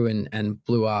grew and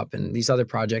blew up and these other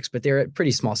projects, but they're at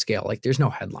pretty small scale. Like there's no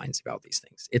headlines about these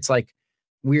things. It's like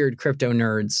weird crypto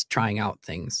nerds trying out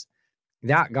things.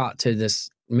 That got to this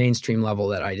mainstream level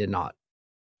that I did not,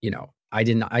 I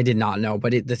did not know.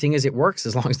 But the thing is, it works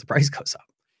as long as the price goes up.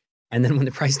 And then when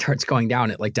the price starts going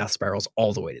down, it like death spirals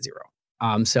all the way to zero.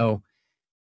 So,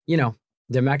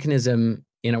 the mechanism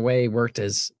in a way worked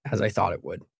as I thought it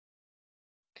would.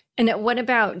 And what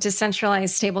about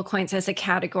decentralized stablecoins as a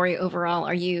category overall?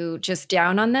 Are you just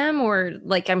down on them? Or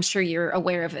like, I'm sure you're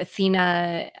aware of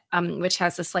Athena, which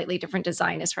has a slightly different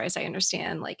design as far as I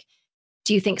understand. Like,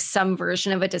 do you think some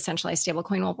version of a decentralized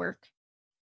stablecoin will work?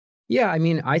 Yeah, I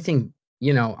mean, I think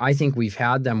we've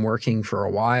had them working for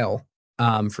a while,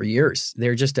 for years.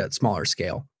 They're just at smaller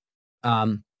scale.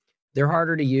 They're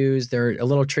harder to use. They're a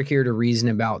little trickier to reason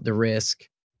about the risk.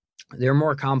 They're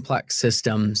more complex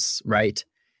systems, right?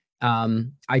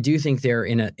 I do think they're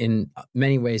in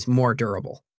many ways more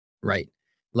durable, right?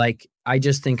 Like I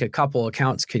just think a couple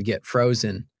accounts could get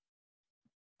frozen,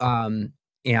 and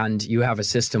you have a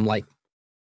system like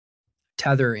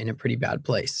Tether in a pretty bad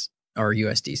place, or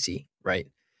USDC, right?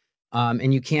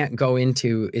 And you can't go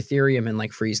into Ethereum and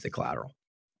like freeze the collateral,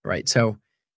 right? So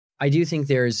I do think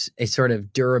there's a sort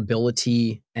of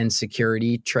durability and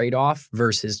security trade-off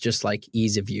versus just like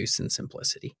ease of use and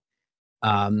simplicity.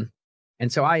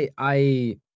 And so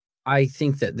I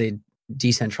think that the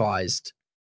decentralized,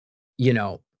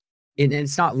 and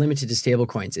it's not limited to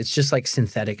stablecoins. It's just like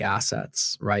synthetic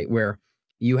assets, right? Where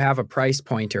you have a price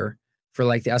pointer for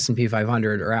like the S&P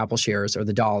 500 or Apple shares or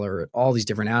the dollar, all these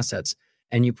different assets,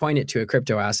 and you point it to a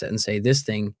crypto asset and say, this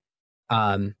thing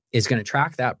is going to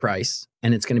track that price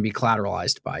and it's going to be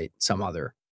collateralized by some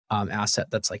other asset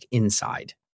that's like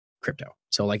inside crypto.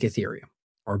 So like Ethereum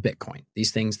or Bitcoin,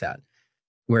 these things that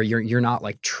where you're not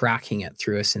like tracking it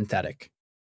through a synthetic,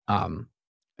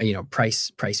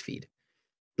 price feed.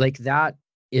 Like that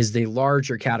is the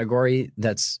larger category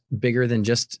that's bigger than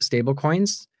just stable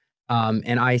coins.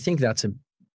 And I think that's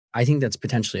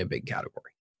potentially a big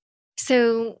category.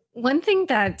 So one thing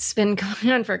that's been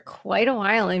going on for quite a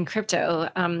while in crypto,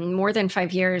 more than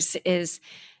 5 years, is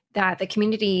that the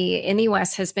community in the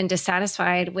US has been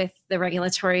dissatisfied with the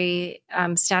regulatory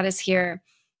status here.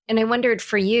 And I wondered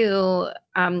for you,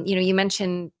 you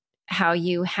mentioned how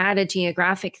you had a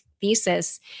geographic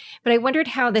thesis, but I wondered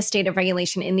how the state of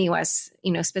regulation in the US,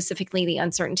 specifically the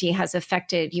uncertainty, has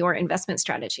affected your investment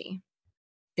strategy.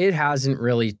 It hasn't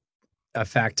really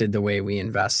affected the way we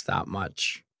invest that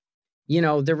much.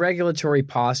 The regulatory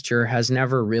posture has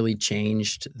never really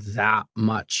changed that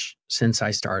much since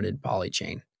I started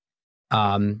Polychain,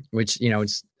 which,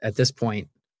 it's at this point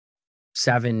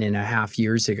 7.5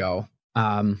 years ago.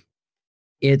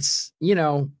 It's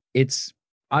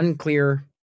unclear.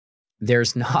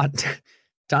 There's not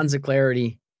tons of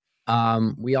clarity.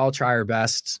 We all try our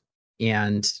best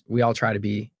and we all try to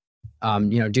be,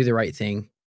 do the right thing.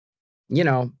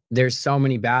 There's so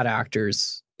many bad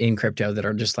actors in crypto that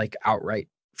are just like outright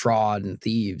fraud and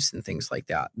thieves and things like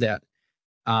that,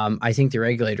 I think the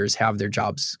regulators have their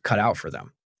jobs cut out for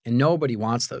them. And nobody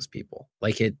wants those people.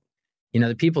 Like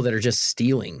the people that are just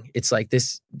stealing, it's like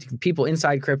this, people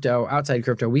inside crypto, outside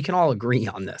crypto, we can all agree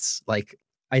on this. Like,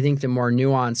 I think the more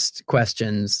nuanced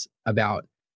questions about,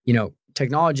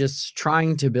 technologists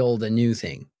trying to build a new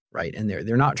thing, right? And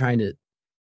they're not trying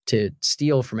to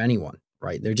steal from anyone,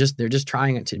 right? They're just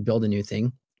trying to build a new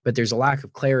thing, but there's a lack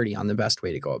of clarity on the best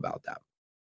way to go about that.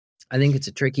 I think it's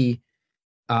a tricky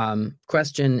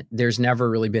question. There's never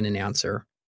really been an answer.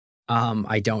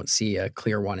 I don't see a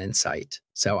clear one in sight.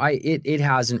 So it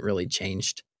hasn't really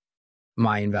changed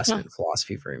my investment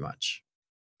philosophy very much.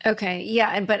 Okay.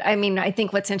 Yeah. But I mean, I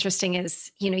think what's interesting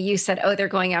is, you said, they're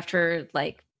going after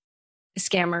like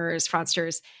scammers,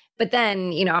 fraudsters, but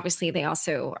then, obviously they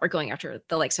also are going after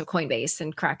the likes of Coinbase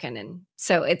and Kraken. And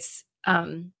so it's,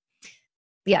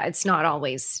 it's not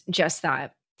always just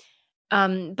that.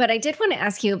 But I did want to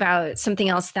ask you about something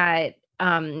else that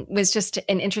was just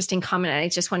an interesting comment. I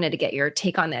just wanted to get your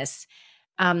take on this.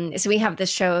 So we have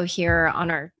this show here on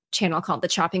our channel called The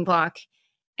Chopping Block.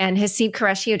 And Haseeb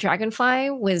Qureshi of Dragonfly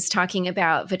was talking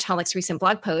about Vitalik's recent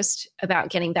blog post about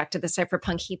getting back to the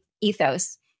cypherpunk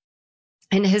ethos.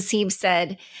 And Haseeb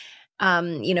said,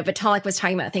 Vitalik was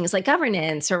talking about things like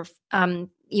governance or,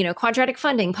 quadratic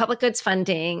funding, public goods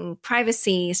funding,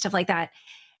 privacy, stuff like that.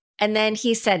 And then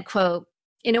he said, quote,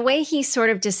 in a way, he's sort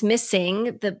of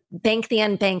dismissing the bank the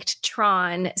unbanked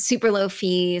Tron, super low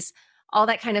fees, all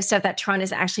that kind of stuff that Tron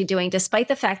is actually doing, despite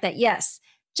the fact that, yes,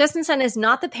 Justin Sun is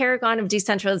not the paragon of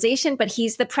decentralization, but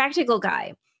he's the practical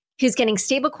guy who's getting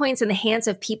stablecoins in the hands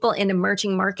of people in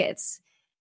emerging markets.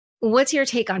 What's your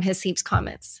take on Haseeb's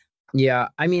comments? Yeah,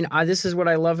 I mean, this is what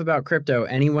I love about crypto.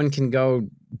 Anyone can go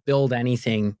build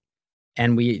anything,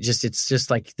 and it's just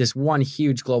like this one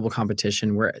huge global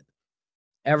competition where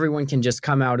everyone can just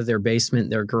come out of their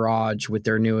basement, their garage with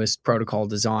their newest protocol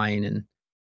design and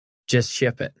just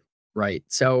ship it, right?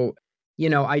 So,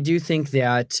 I do think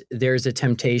that there's a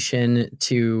temptation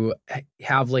to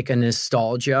have like a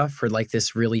nostalgia for like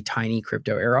this really tiny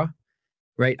crypto era,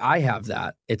 right? I have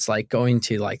that. It's like going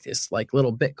to like this like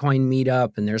little Bitcoin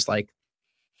meetup, and there's like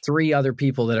 3 other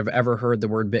people that have ever heard the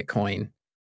word Bitcoin,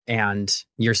 and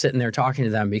you're sitting there talking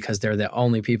to them because they're the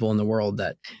only people in the world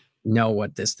that know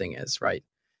what this thing is, right?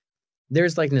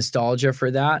 There's like nostalgia for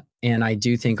that. And I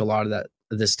do think a lot of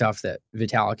the stuff that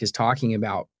Vitalik is talking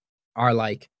about are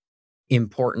like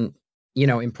important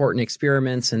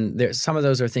experiments. And there's some of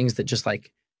those are things that just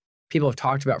like people have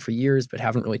talked about for years, but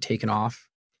haven't really taken off.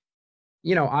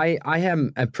 I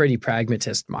am a pretty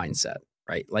pragmatist mindset,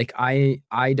 right? Like I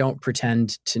don't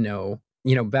pretend to know,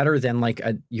 better than like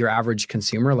your average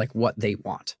consumer, like what they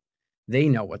want. They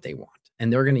know what they want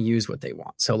and they're going to use what they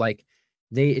want. So like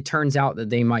it turns out that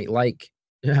they might like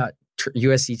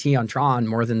USDT on Tron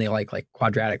more than they like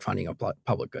quadratic funding of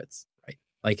public goods, right?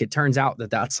 Like it turns out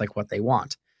that that's like what they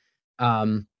want.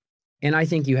 And I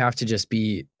think you have to just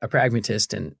be a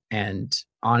pragmatist and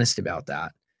honest about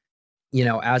that.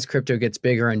 As crypto gets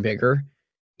bigger and bigger,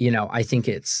 I think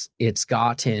it's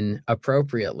gotten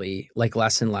appropriately like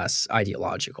less and less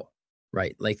ideological,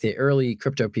 right? Like the early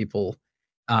crypto people,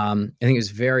 I think it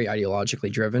was very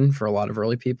ideologically driven for a lot of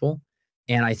early people.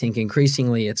 And I think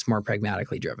increasingly it's more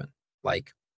pragmatically driven.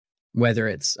 Like whether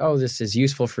it's, oh, this is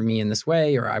useful for me in this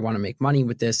way, or I want to make money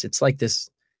with this. It's like this,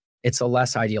 it's a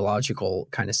less ideological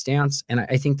kind of stance. And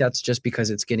I think that's just because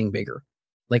it's getting bigger.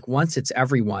 Like once it's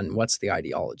everyone, what's the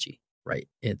ideology, right?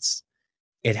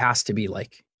 It has to be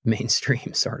like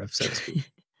mainstream sort of, so to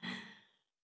speak.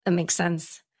 That makes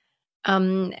sense.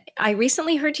 I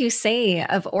recently heard you say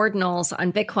of ordinals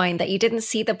on Bitcoin that you didn't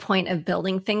see the point of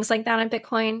building things like that on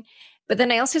Bitcoin. But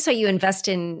then I also saw you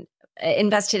invested in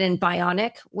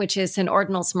Bionic, which is an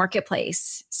ordinals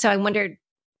marketplace. So I wondered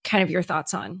kind of your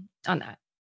thoughts on that.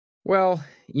 Well,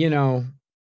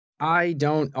 I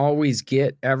don't always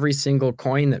get every single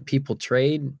coin that people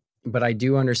trade, but I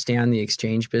do understand the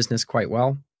exchange business quite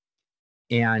well.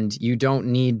 And you don't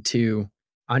need to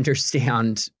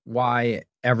understand why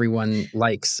everyone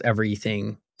likes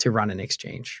everything to run an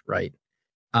exchange, right?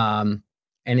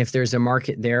 And if there's a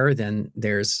market there, then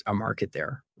there's a market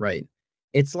there, right?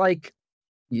 It's like,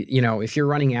 if you're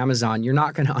running Amazon, you're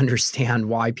not going to understand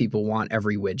why people want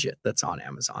every widget that's on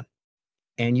Amazon.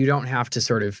 And you don't have to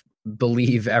sort of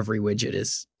believe every widget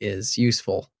is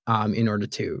useful in order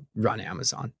to run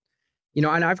Amazon.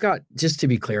 And I've got, just to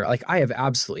be clear, like I have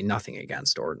absolutely nothing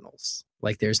against ordinals.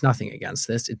 Like there's nothing against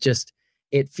this.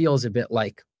 It feels a bit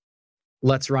like,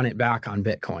 let's run it back on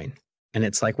Bitcoin. And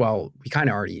it's like, well,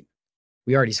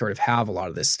 we already sort of have a lot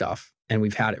of this stuff and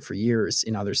we've had it for years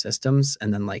in other systems.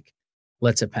 And then like,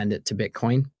 let's append it to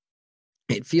Bitcoin.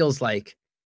 It feels like,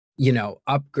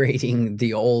 upgrading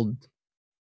the old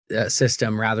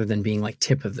system rather than being like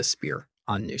tip of the spear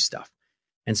on new stuff.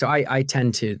 And so I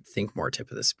tend to think more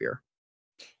tip of the spear.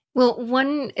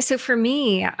 Well, so for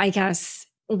me, I guess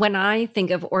when I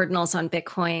think of ordinals on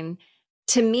Bitcoin,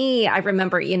 to me, I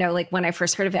remember, like when I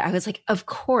first heard of it, I was like, of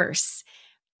course,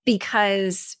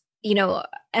 because,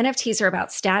 NFTs are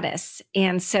about status.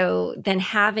 And so then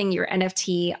having your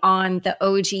NFT on the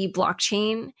OG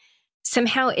blockchain,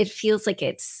 somehow it feels like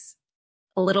it's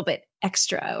a little bit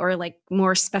extra or like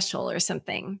more special or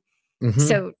something. Mm-hmm.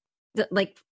 So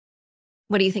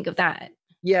what do you think of that?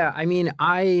 Yeah, I mean,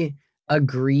 I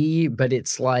agree, but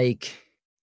it's like,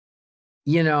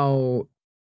 then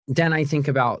I think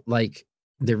about like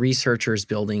the researchers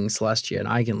building Celestia and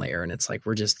EigenLayer, and it's like,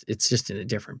 it's just in a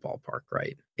different ballpark,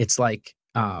 right? It's like,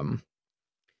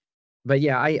 but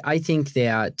yeah, I think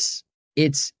that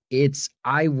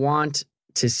I want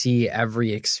to see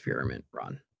every experiment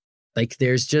run. Like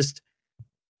there's just,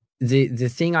 the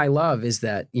thing I love is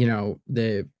that,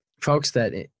 the folks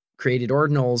that created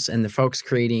ordinals and the folks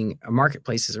creating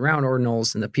marketplaces around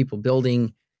ordinals and the people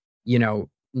building,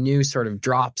 new sort of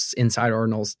drops inside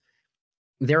ordinals,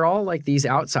 they're all like these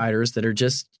outsiders that are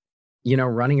just,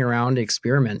 running around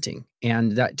experimenting.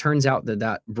 And that turns out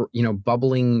that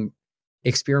bubbling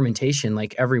experimentation,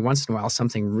 like every once in a while,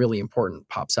 something really important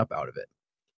pops up out of it.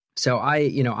 So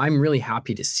I'm really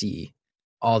happy to see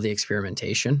all the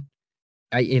experimentation.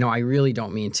 I really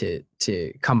don't mean to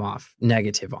come off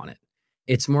negative on it.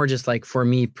 It's more just like for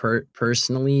me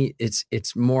personally,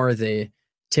 it's more the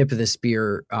tip of the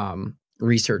spear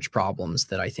research problems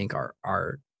that I think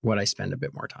are what I spend a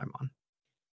bit more time on.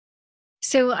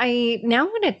 So I now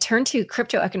want to turn to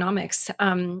crypto economics.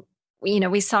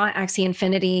 We saw Axie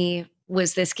Infinity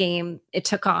was this game. It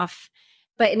took off,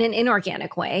 but in an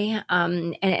inorganic way,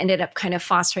 and it ended up kind of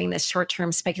fostering this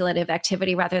short-term speculative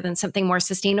activity rather than something more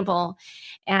sustainable.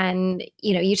 And,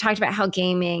 you talked about how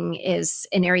gaming is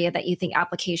an area that you think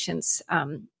applications,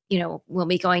 will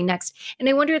be going next. And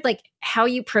I wondered, how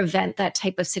you prevent that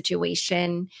type of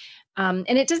situation. And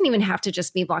it doesn't even have to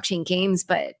just be blockchain games,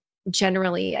 but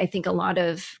generally, I think a lot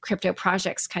of crypto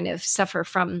projects kind of suffer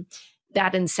from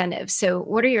that incentive. So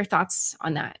what are your thoughts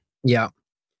on that? Yeah.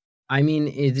 I mean,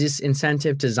 this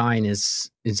incentive design is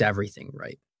everything,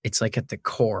 right? It's like at the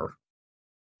core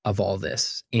of all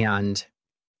this. And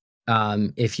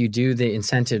if you do the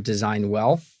incentive design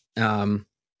well,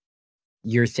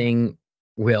 your thing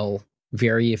will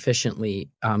very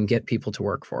efficiently get people to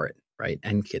work for it, right?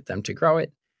 And get them to grow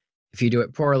it. If you do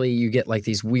it poorly, you get like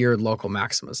these weird local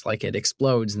maximas, like it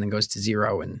explodes and then goes to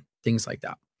zero and things like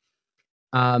that.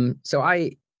 So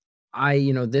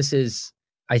this is,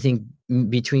 I think,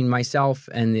 between myself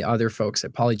and the other folks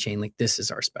at Polychain, like this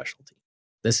is our specialty.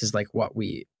 This is like what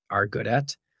we are good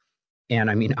at. And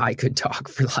I mean, I could talk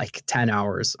for like 10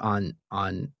 hours on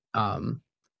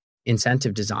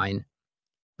incentive design,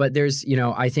 but there's,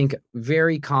 I think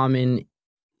very common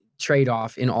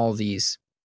trade-off in all these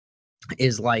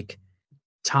is like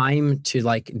time to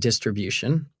like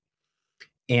distribution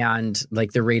and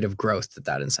like the rate of growth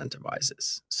that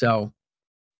incentivizes. So,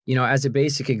 as a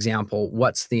basic example,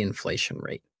 what's the inflation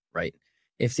rate, right?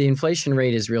 If the inflation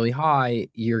rate is really high,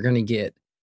 you're going to get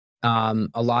a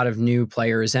lot of new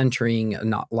players entering,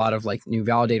 not a lot of like new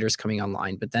validators coming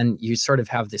online. But then you sort of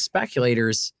have the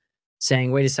speculators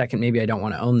saying, wait a second, maybe I don't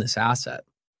want to own this asset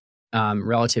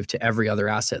relative to every other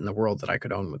asset in the world that I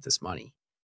could own with this money.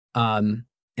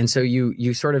 And so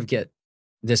you sort of get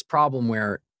this problem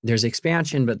where there's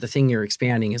expansion, but the thing you're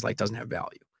expanding is like doesn't have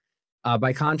value.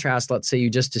 By contrast, let's say you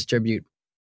just distribute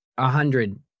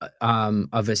 100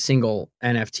 of a single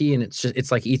NFT, and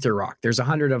it's like Ether Rock. There's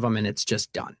 100 of them, and it's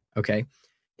just done. Okay,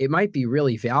 it might be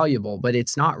really valuable, but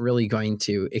it's not really going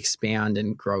to expand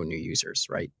and grow new users,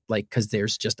 right? Like because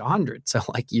there's just 100, so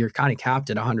like you're kind of capped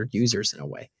at 100 users in a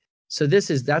way. So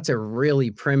that's a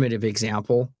really primitive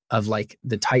example of like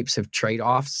the types of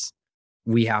trade-offs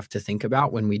we have to think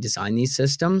about when we design these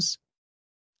systems.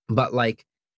 But like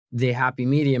the happy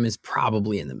medium is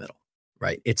probably in the middle,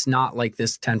 right? It's not like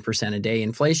this 10% a day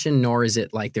inflation, nor is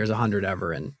it like there's 100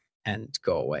 ever and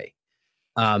go away.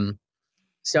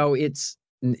 So it's,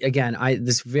 again,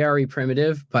 this very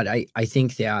primitive, but I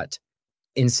think that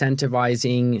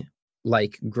incentivizing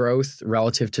like growth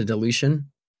relative to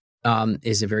dilution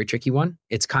is a very tricky one.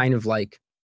 It's kind of like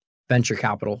venture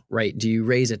capital, right? Do you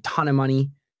raise a ton of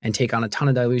money and take on a ton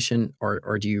of dilution,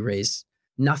 or do you raise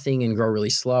nothing and grow really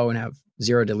slow and have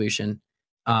zero dilution?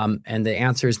 And the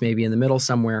answer is maybe in the middle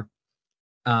somewhere.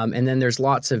 And then there's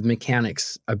lots of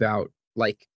mechanics about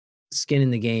like skin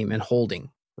in the game and holding,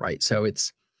 right? So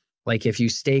it's like if you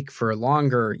stake for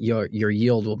longer, your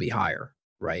yield will be higher,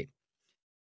 right?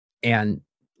 And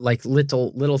like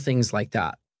little things like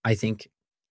that, I think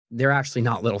they're actually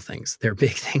not little things. They're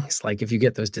big things. Like if you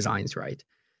get those designs right,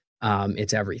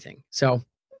 it's everything. So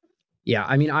yeah,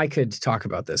 I mean, I could talk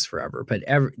about this forever, but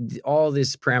all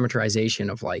this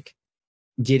parameterization of like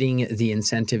getting the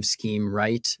incentive scheme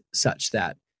right such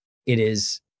that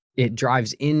it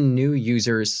drives in new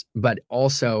users, but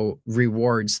also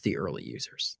rewards the early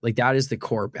users. Like that is the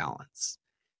core balance.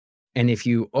 And if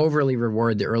you overly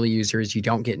reward the early users, you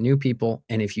don't get new people.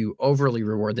 And if you overly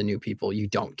reward the new people, you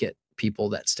don't get people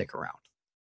that stick around.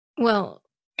 Well,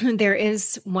 there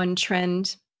is one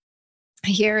trend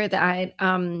here that,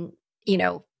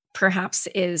 perhaps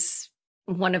is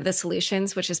one of the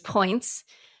solutions, which is points,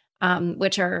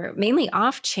 which are mainly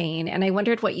off-chain. And I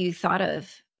wondered what you thought of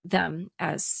them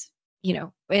as,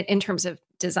 in terms of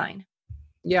design.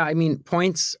 Yeah, I mean,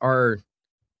 points are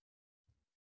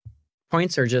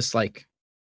just like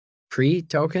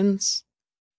pre-tokens.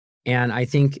 And I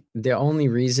think the only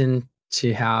reason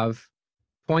to have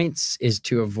points is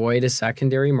to avoid a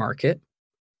secondary market.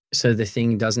 So the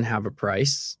thing doesn't have a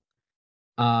price.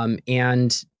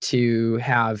 And to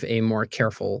have a more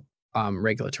careful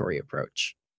regulatory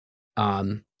approach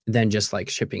than just like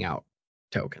shipping out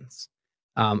tokens.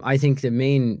 I think the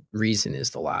main reason is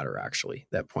the latter, actually,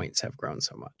 that points have grown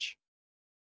so much.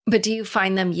 But do you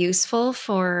find them useful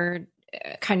for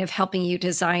kind of helping you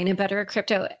design a better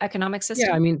crypto economic system?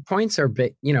 Yeah, I mean, points are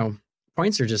big,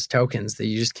 points are just tokens that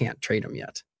you just can't trade them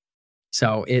yet.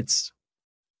 So it's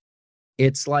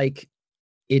like,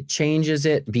 it changes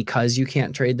it because you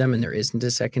can't trade them and there isn't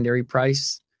a secondary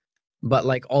price. But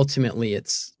like ultimately,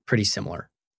 it's pretty similar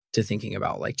to thinking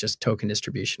about like just token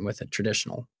distribution with a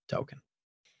traditional token.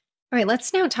 All right,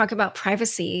 let's now talk about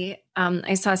privacy.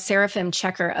 I saw Seraphim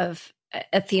Checker of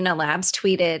Athena Labs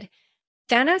tweeted,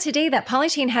 found out today that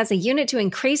Polychain has a unit doing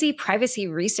crazy privacy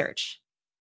research.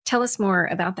 Tell us more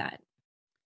about that.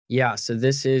 Yeah, so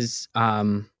this is,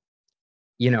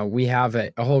 we have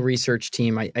a whole research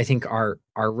team. I think our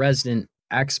resident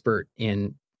expert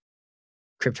in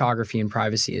cryptography and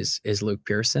privacy is Luke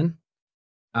Pearson.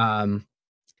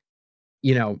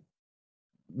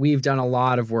 We've done a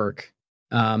lot of work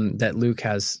that Luke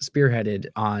has spearheaded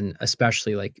on,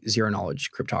 especially like zero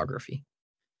knowledge cryptography.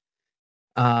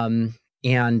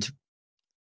 And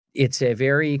it's a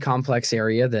very complex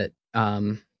area that,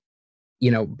 by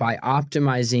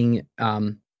optimizing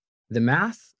the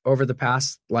math over the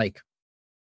past,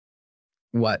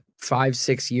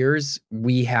 5-6 years,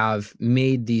 we have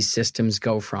made these systems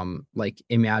go from like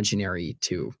imaginary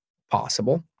to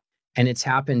possible. And it's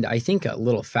happened, I think, a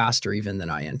little faster even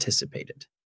than I anticipated.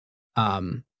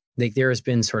 There has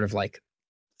been sort of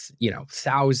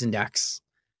 1,000x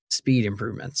speed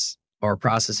improvements or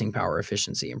processing power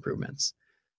efficiency improvements.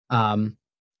 And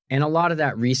a lot of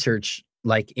that research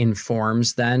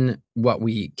informs then what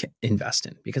we invest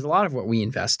in, because a lot of what we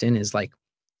invest in is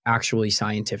actually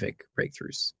scientific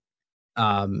breakthroughs.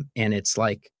 And it's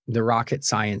like the rocket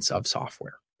science of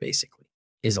software, basically,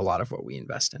 is a lot of what we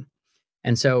invest in.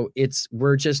 And so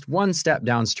we're just one step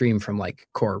downstream from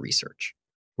core research,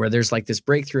 where there's this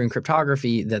breakthrough in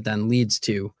cryptography that then leads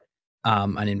to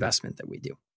an investment that we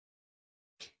do.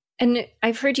 And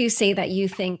I've heard you say that you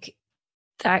think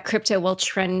that crypto will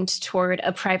trend toward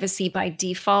a privacy by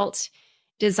default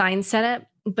design setup,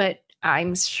 but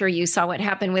I'm sure you saw what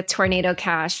happened with Tornado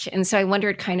Cash. And so I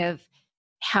wondered kind of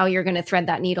how you're going to thread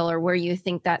that needle, or where you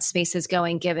think that space is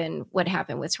going given what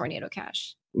happened with Tornado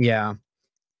Cash. Yeah,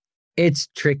 it's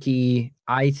tricky.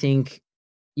 I think,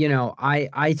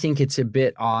 I think it's a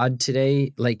bit odd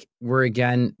today. We're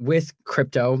again with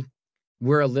crypto,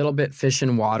 we're a little bit fish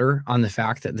in water on the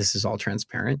fact that this is all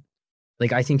transparent.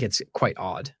 I think it's quite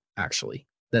odd, actually,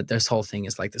 that this whole thing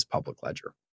is this public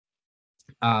ledger.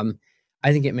 I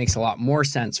think it makes a lot more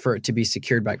sense for it to be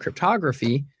secured by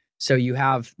cryptography. So you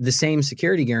have the same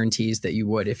security guarantees that you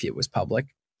would if it was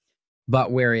public,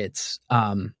 but where it's,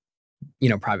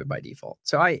 private by default.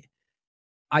 So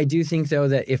I do think, though,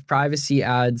 that if privacy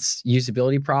adds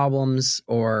usability problems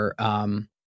or,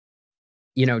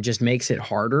 just makes it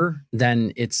harder,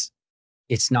 then it's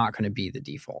not going to be the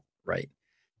default, right?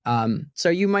 So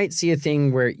you might see a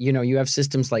thing where, you have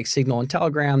systems like Signal and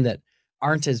Telegram that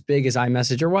aren't as big as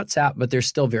iMessage or WhatsApp, but they're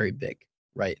still very big,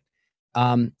 right?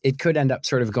 It could end up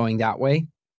sort of going that way.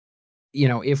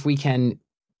 If we can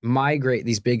migrate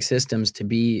these big systems to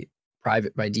be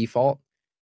private by default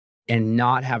and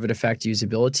not have it affect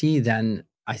usability, then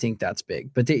I think that's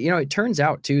big. But it turns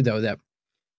out too, though, that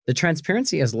the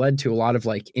transparency has led to a lot of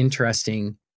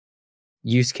interesting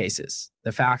use cases.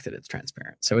 The fact that it's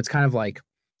transparent. So it's kind of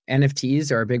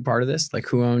NFTs are a big part of this.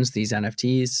 Who owns these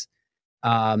NFTs?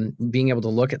 Being able to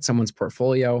look at someone's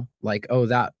portfolio, oh,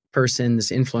 that person,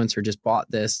 this influencer just bought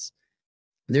this.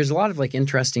 There's a lot of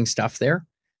interesting stuff there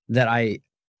that I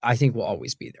think will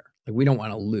always be there. We don't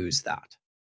want to lose that.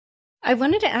 I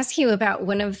wanted to ask you about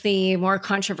one of the more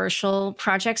controversial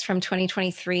projects from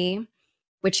 2023,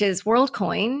 which is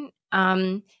WorldCoin.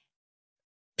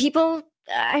 People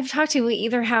I've talked to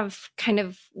either have kind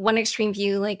of one extreme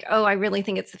view, oh, I really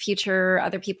think it's the future.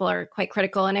 Other people are quite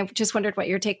critical. And I just wondered what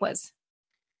your take was.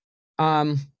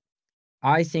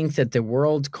 I think that the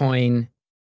WorldCoin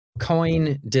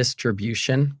coin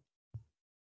distribution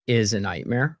is a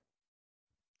nightmare.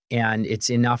 And it's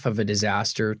enough of a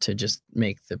disaster to just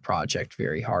make the project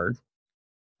very hard.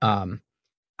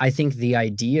 I think the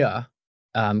idea,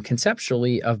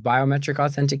 conceptually, of biometric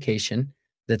authentication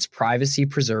that's privacy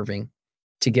preserving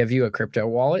to give you a crypto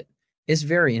wallet is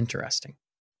very interesting.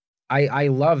 I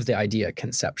love the idea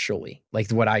conceptually,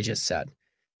 what I just said.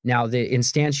 Now, the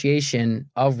instantiation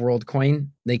of WorldCoin,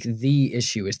 the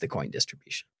issue is the coin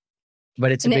distribution.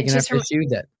 But it's a big enough issue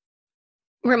that...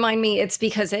 Remind me, it's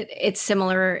because it's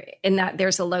similar in that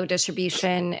there's a low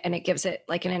distribution and it gives it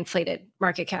an inflated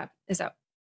market cap. Is that?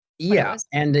 Yeah.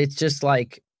 And it's just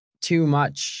too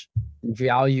much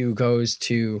value goes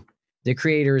to the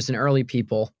creators and early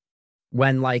people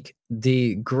when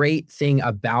the great thing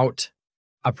about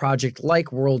a project like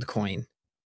WorldCoin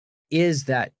is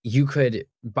that you could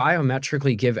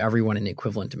biometrically give everyone an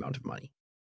equivalent amount of money.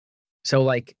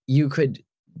 So you could,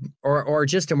 or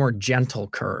just a more gentle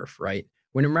curve, right?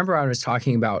 Remember I was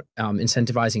talking about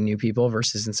incentivizing new people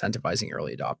versus incentivizing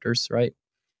early adopters, right?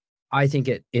 I think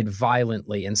it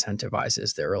violently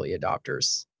incentivizes the early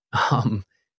adopters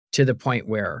to the point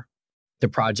where the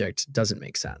project doesn't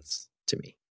make sense to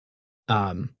me.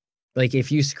 Like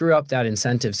if you screw up that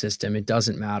incentive system, it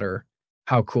doesn't matter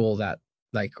how cool that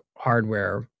like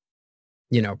hardware,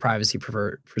 privacy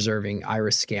preserving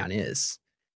iris scan is.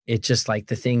 It's just like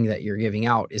the thing that you're giving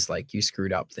out is like you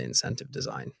screwed up the incentive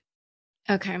design.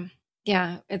 Okay.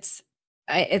 Yeah, it's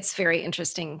very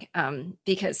interesting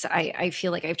because I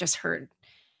feel like I've just heard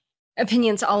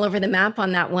opinions all over the map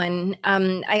on that one.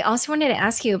 I also wanted to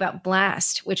ask you about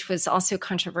Blast, which was also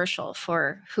controversial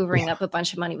for hoovering up a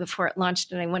bunch of money before it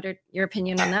launched, and I wondered your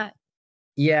opinion on that.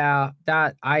 Yeah,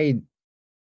 that I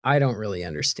don't really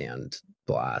understand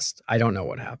Blast. I don't know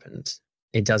what happened.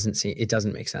 It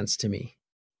doesn't make sense to me.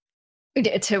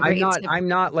 I'm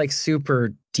not like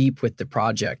super deep with the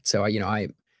project, so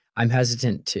I'm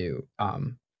hesitant to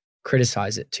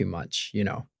criticize it too much,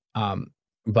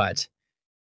 but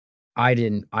I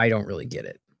don't really get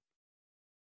it.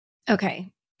 Okay.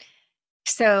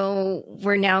 So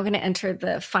we're now going to enter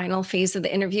the final phase of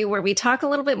the interview where we talk a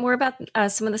little bit more about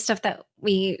some of the stuff that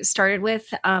we started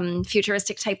with,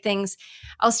 futuristic type things.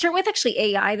 I'll start with actually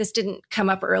AI. This didn't come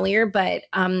up earlier, but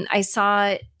I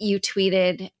saw you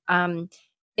tweeted,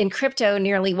 in crypto,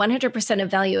 nearly 100% of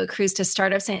value accrues to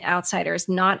startups and outsiders,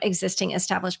 not existing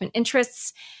establishment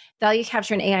interests. Value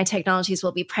capture in AI technologies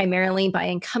will be primarily by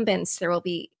incumbents. There will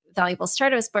be valuable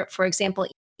startups, but for example,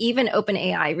 even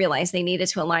OpenAI realized they needed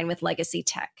to align with legacy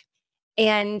tech.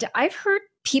 And I've heard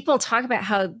people talk about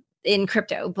how in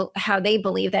crypto, how they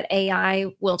believe that AI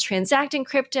will transact in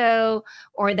crypto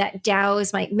or that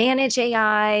DAOs might manage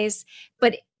AIs.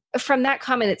 But from that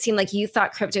comment, it seemed like you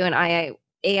thought crypto and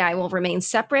AI will remain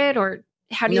separate, or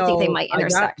how do you think they might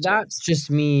intersect? That's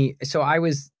just me. So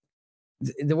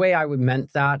the way I would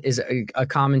meant that is a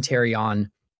commentary on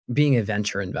being a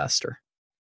venture investor,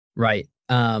 right?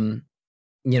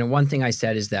 One thing I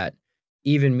said is that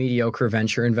even mediocre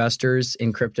venture investors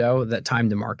in crypto that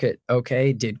timed the market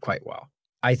did quite well.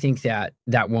 I think that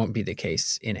won't be the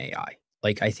case in AI.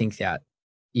 Like, I think that,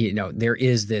 there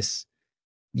is this,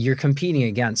 you're competing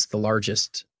against the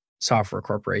largest software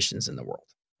corporations in the world.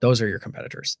 Those are your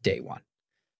competitors, day one.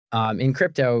 In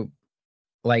crypto,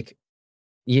 like,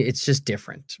 it's just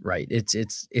different, right?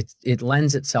 It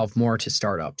lends itself more to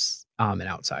startups and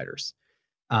outsiders.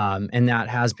 And that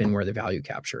has been where the value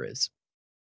capture is.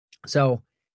 So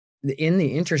in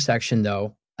the intersection,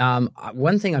 though,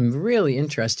 one thing I'm really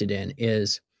interested in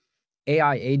is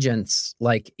AI agents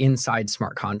like inside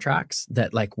smart contracts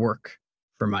that like work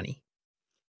for money.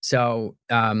 So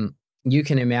you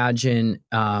can imagine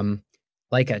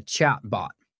like a chat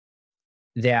bot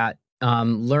that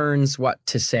learns what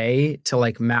to say to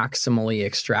like maximally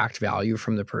extract value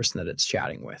from the person that it's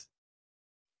chatting with.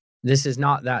 This is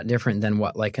not that different than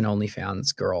what like an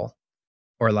OnlyFans girl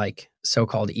or like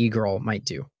so-called e-girl might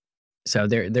do. So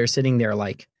they're sitting there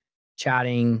like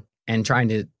chatting and trying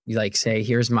to like say,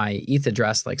 here's my ETH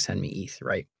address, like send me ETH,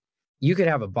 right? You could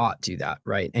have a bot do that,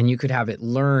 right? And you could have it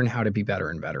learn how to be better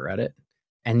and better at it.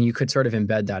 And you could sort of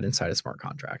embed that inside a smart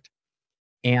contract.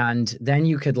 And then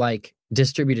you could like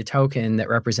distribute a token that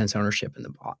represents ownership in the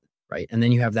bot, right? And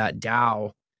then you have that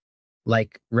DAO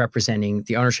like representing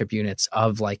the ownership units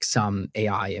of like some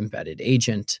AI embedded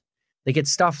agent. Like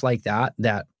it's stuff like that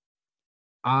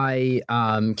I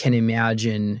can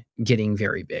imagine getting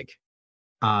very big.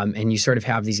 And you sort of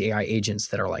have these AI agents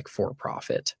that are like for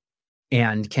profit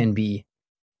and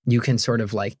you can sort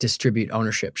of like distribute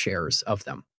ownership shares of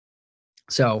them.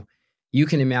 So you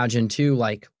can imagine too,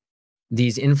 like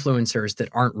these influencers that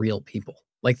aren't real people.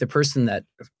 Like the person that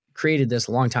created this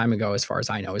a long time ago, as far as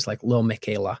I know, is like Lil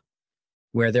Michaela,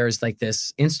 where there's like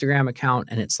this Instagram account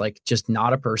and it's like just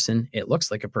not a person. It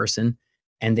looks like a person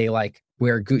and they like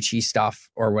wear Gucci stuff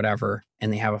or whatever.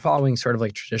 And they have a following sort of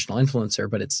like traditional influencer,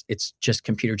 but it's just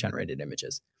computer generated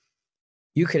images.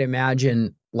 You could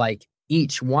imagine like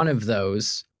each one of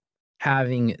those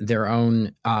having their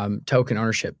own token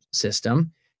ownership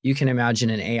system. You can imagine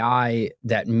an AI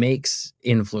that makes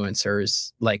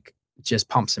influencers, like just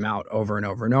pumps them out over and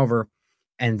over and over.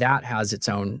 And that has its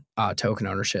own token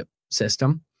ownership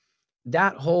system.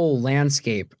 That whole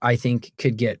landscape, I think,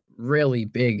 could get really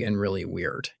big and really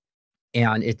weird.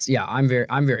 And I'm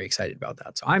very excited about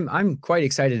that. So I'm quite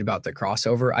excited about the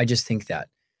crossover. I just think that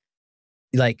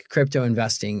like crypto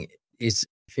investing is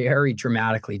very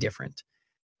dramatically different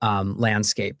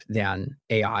landscape than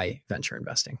AI venture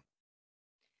investing.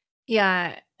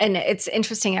 Yeah. And it's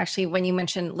interesting, actually, when you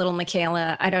mentioned Little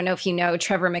Michaela. I don't know if you know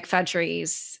Trevor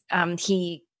McFudry's,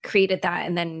 he created that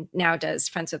and then now does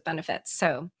Friends with Benefits.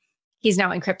 So he's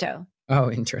now in crypto. Oh,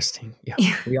 interesting. Yeah.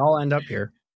 We all end up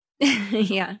here.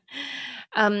 Yeah.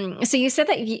 So you said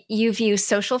that you view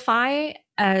SocialFi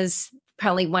as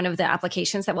probably one of the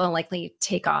applications that will likely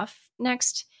take off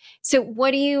next. So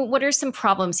what are some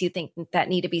problems you think that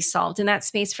need to be solved in that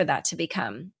space for that to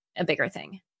become a bigger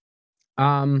thing?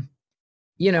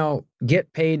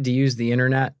 Get paid to use the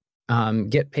internet,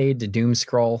 get paid to doom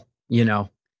scroll,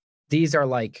 these are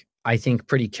like, I think,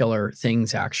 pretty killer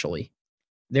things, actually.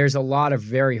 There's a lot of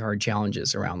very hard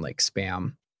challenges around like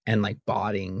spam and like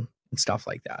botting and stuff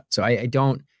like that. So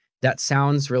that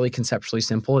sounds really conceptually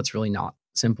simple. It's really not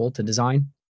simple to design.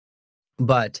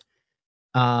 But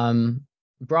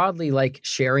broadly, like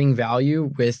sharing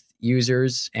value with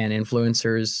users and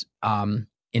influencers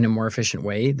in a more efficient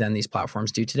way than these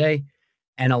platforms do today,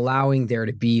 and allowing there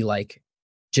to be like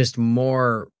just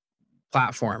more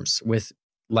platforms with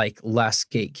like less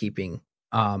gatekeeping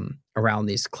around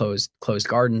these closed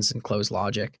gardens and closed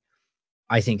logic,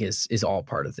 I think is all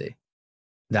part of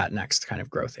that next kind of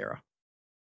growth era.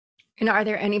 And are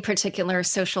there any particular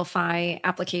SocialFi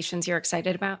applications you're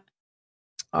excited about?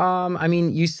 I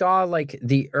mean, you saw like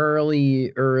the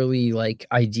early like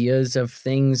ideas of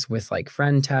things with like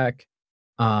friend tech.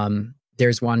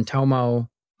 There's one Tomo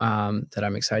that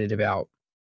I'm excited about.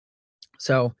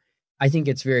 So I think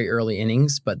it's very early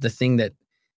innings, but the thing that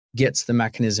gets the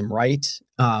mechanism right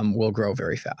will grow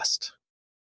very fast.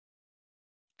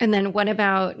 And then what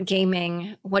about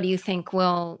gaming? What do you think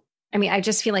I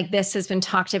just feel like this has been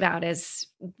talked about as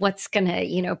what's going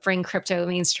to, bring crypto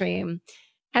mainstream.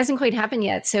 Hasn't quite happened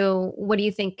yet. So what do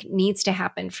you think needs to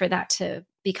happen for that to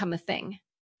become a thing?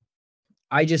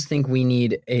 I just think we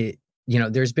need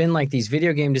there's been like these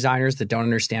video game designers that don't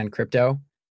understand crypto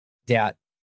that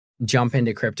jump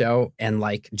into crypto and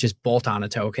like just bolt on a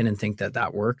token and think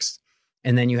that works.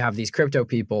 And then you have these crypto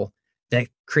people that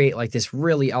create like this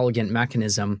really elegant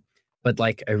mechanism, but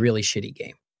like a really shitty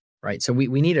game, right? So we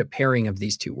need a pairing of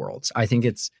these two worlds. I think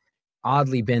it's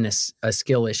oddly been a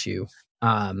skill issue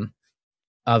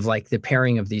of like the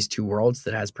pairing of these two worlds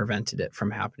that has prevented it from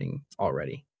happening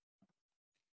already.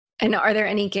 And are there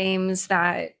any games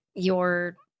that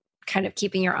you're kind of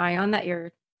keeping your eye on that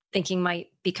you're thinking might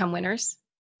become winners?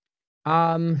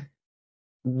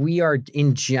 We are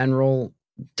in general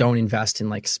don't invest in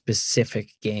like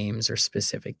specific games or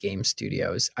specific game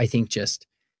studios. I think just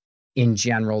in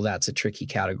general, that's a tricky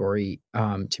category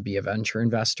to be a venture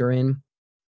investor in.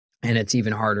 And it's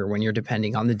even harder when you're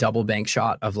depending on the double bank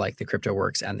shot of like the crypto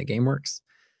works and the game works.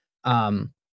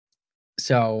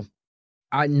 So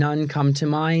none come to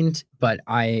mind, but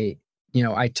I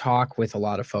talk with a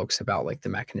lot of folks about like the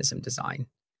mechanism design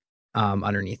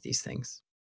underneath these things.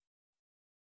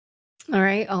 All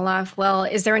right, Olaf. Well,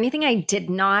 is there anything I did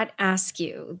not ask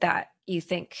you that you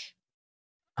think,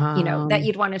 that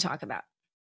you'd want to talk about?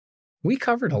 We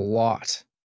covered a lot.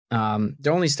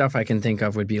 The only stuff I can think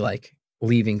of would be like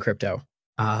leaving crypto.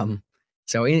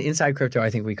 So inside crypto, I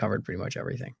think we covered pretty much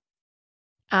everything.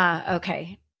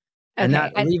 Okay. And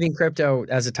that leaving crypto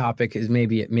as a topic is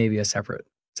maybe a separate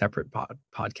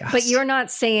podcast. But you're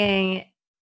not saying,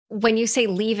 when you say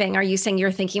leaving, are you saying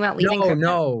you're thinking about leaving crypto?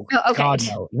 No. Oh, okay.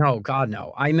 God,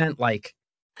 no. I meant like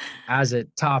as a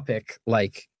topic,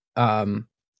 like lucid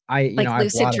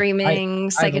dreaming,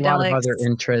 psychedelics. I have a lot of other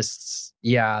interests,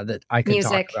 that I could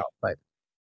music. Talk about. But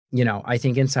I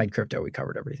think inside crypto we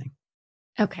covered everything.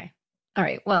 Okay. All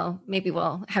right. Well, maybe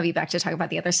we'll have you back to talk about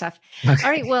the other stuff. Okay. All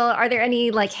right. Well, are there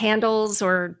any like handles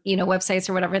or, websites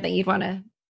or whatever that you'd want to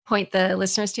point the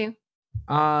listeners to?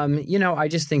 I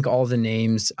just think all the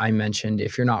names I mentioned,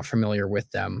 if you're not familiar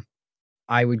with them,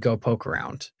 I would go poke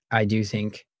around. I do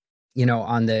think,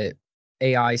 on the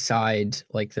AI side,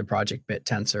 like the Project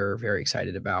BitTensor, very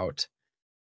excited about.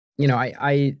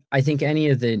 I think any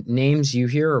of the names you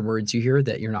hear or words you hear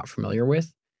that you're not familiar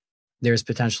with, there's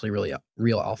potentially really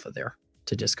real alpha there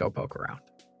to just go poke around.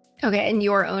 Okay. And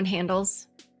your own handles?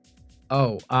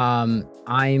 Oh,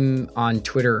 I'm on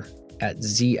Twitter at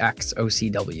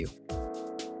ZXOCW.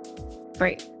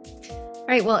 Great. All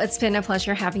right. Well, it's been a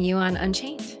pleasure having you on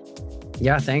Unchained.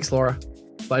 Yeah. Thanks, Laura.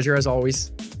 Pleasure as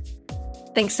always.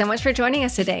 Thanks so much for joining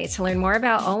us today. To learn more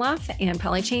about Olaf and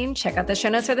Polychain, check out the show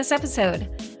notes for this episode.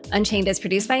 Unchained is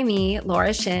produced by me,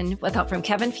 Laura Shin, with help from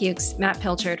Kevin Fuchs, Matt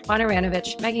Pilchard, Juan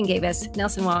Aranovich, Megan Gavis,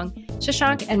 Nelson Wong,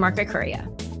 Shashank, and Mark Akuria.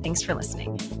 Thanks for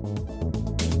listening.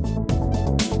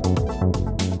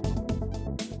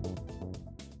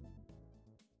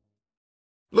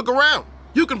 Look around.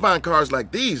 You can find cars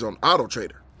like these on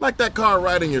AutoTrader, like that car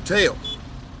riding your tail.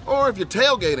 Or if you're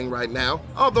tailgating right now,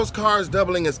 all those cars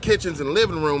doubling as kitchens and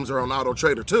living rooms are on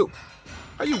AutoTrader too.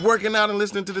 Are you working out and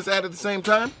listening to this ad at the same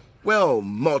time? Well,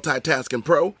 multitasking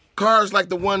pro, Cars like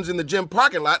the ones in the gym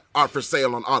parking lot are for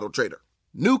sale on AutoTrader.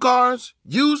 New cars,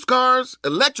 used cars,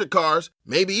 electric cars,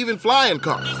 maybe even flying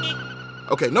cars.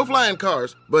 Okay, no flying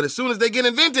cars, but as soon as they get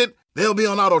invented, they'll be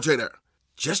on AutoTrader.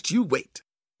 Just you wait.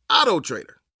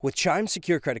 AutoTrader. With Chime's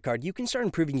secure credit card, you can start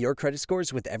improving your credit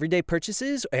scores with everyday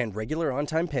purchases and regular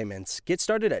on-time payments. Get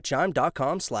started at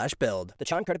Chime.com/build. The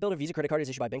Chime Credit Builder Visa Credit Card is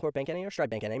issued by Bancorp Bank N.A. or Stride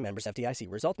Bank N.A. Members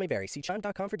FDIC. Results may vary. See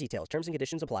Chime.com for details. Terms and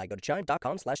conditions apply. Go to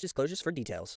Chime.com/disclosures for details.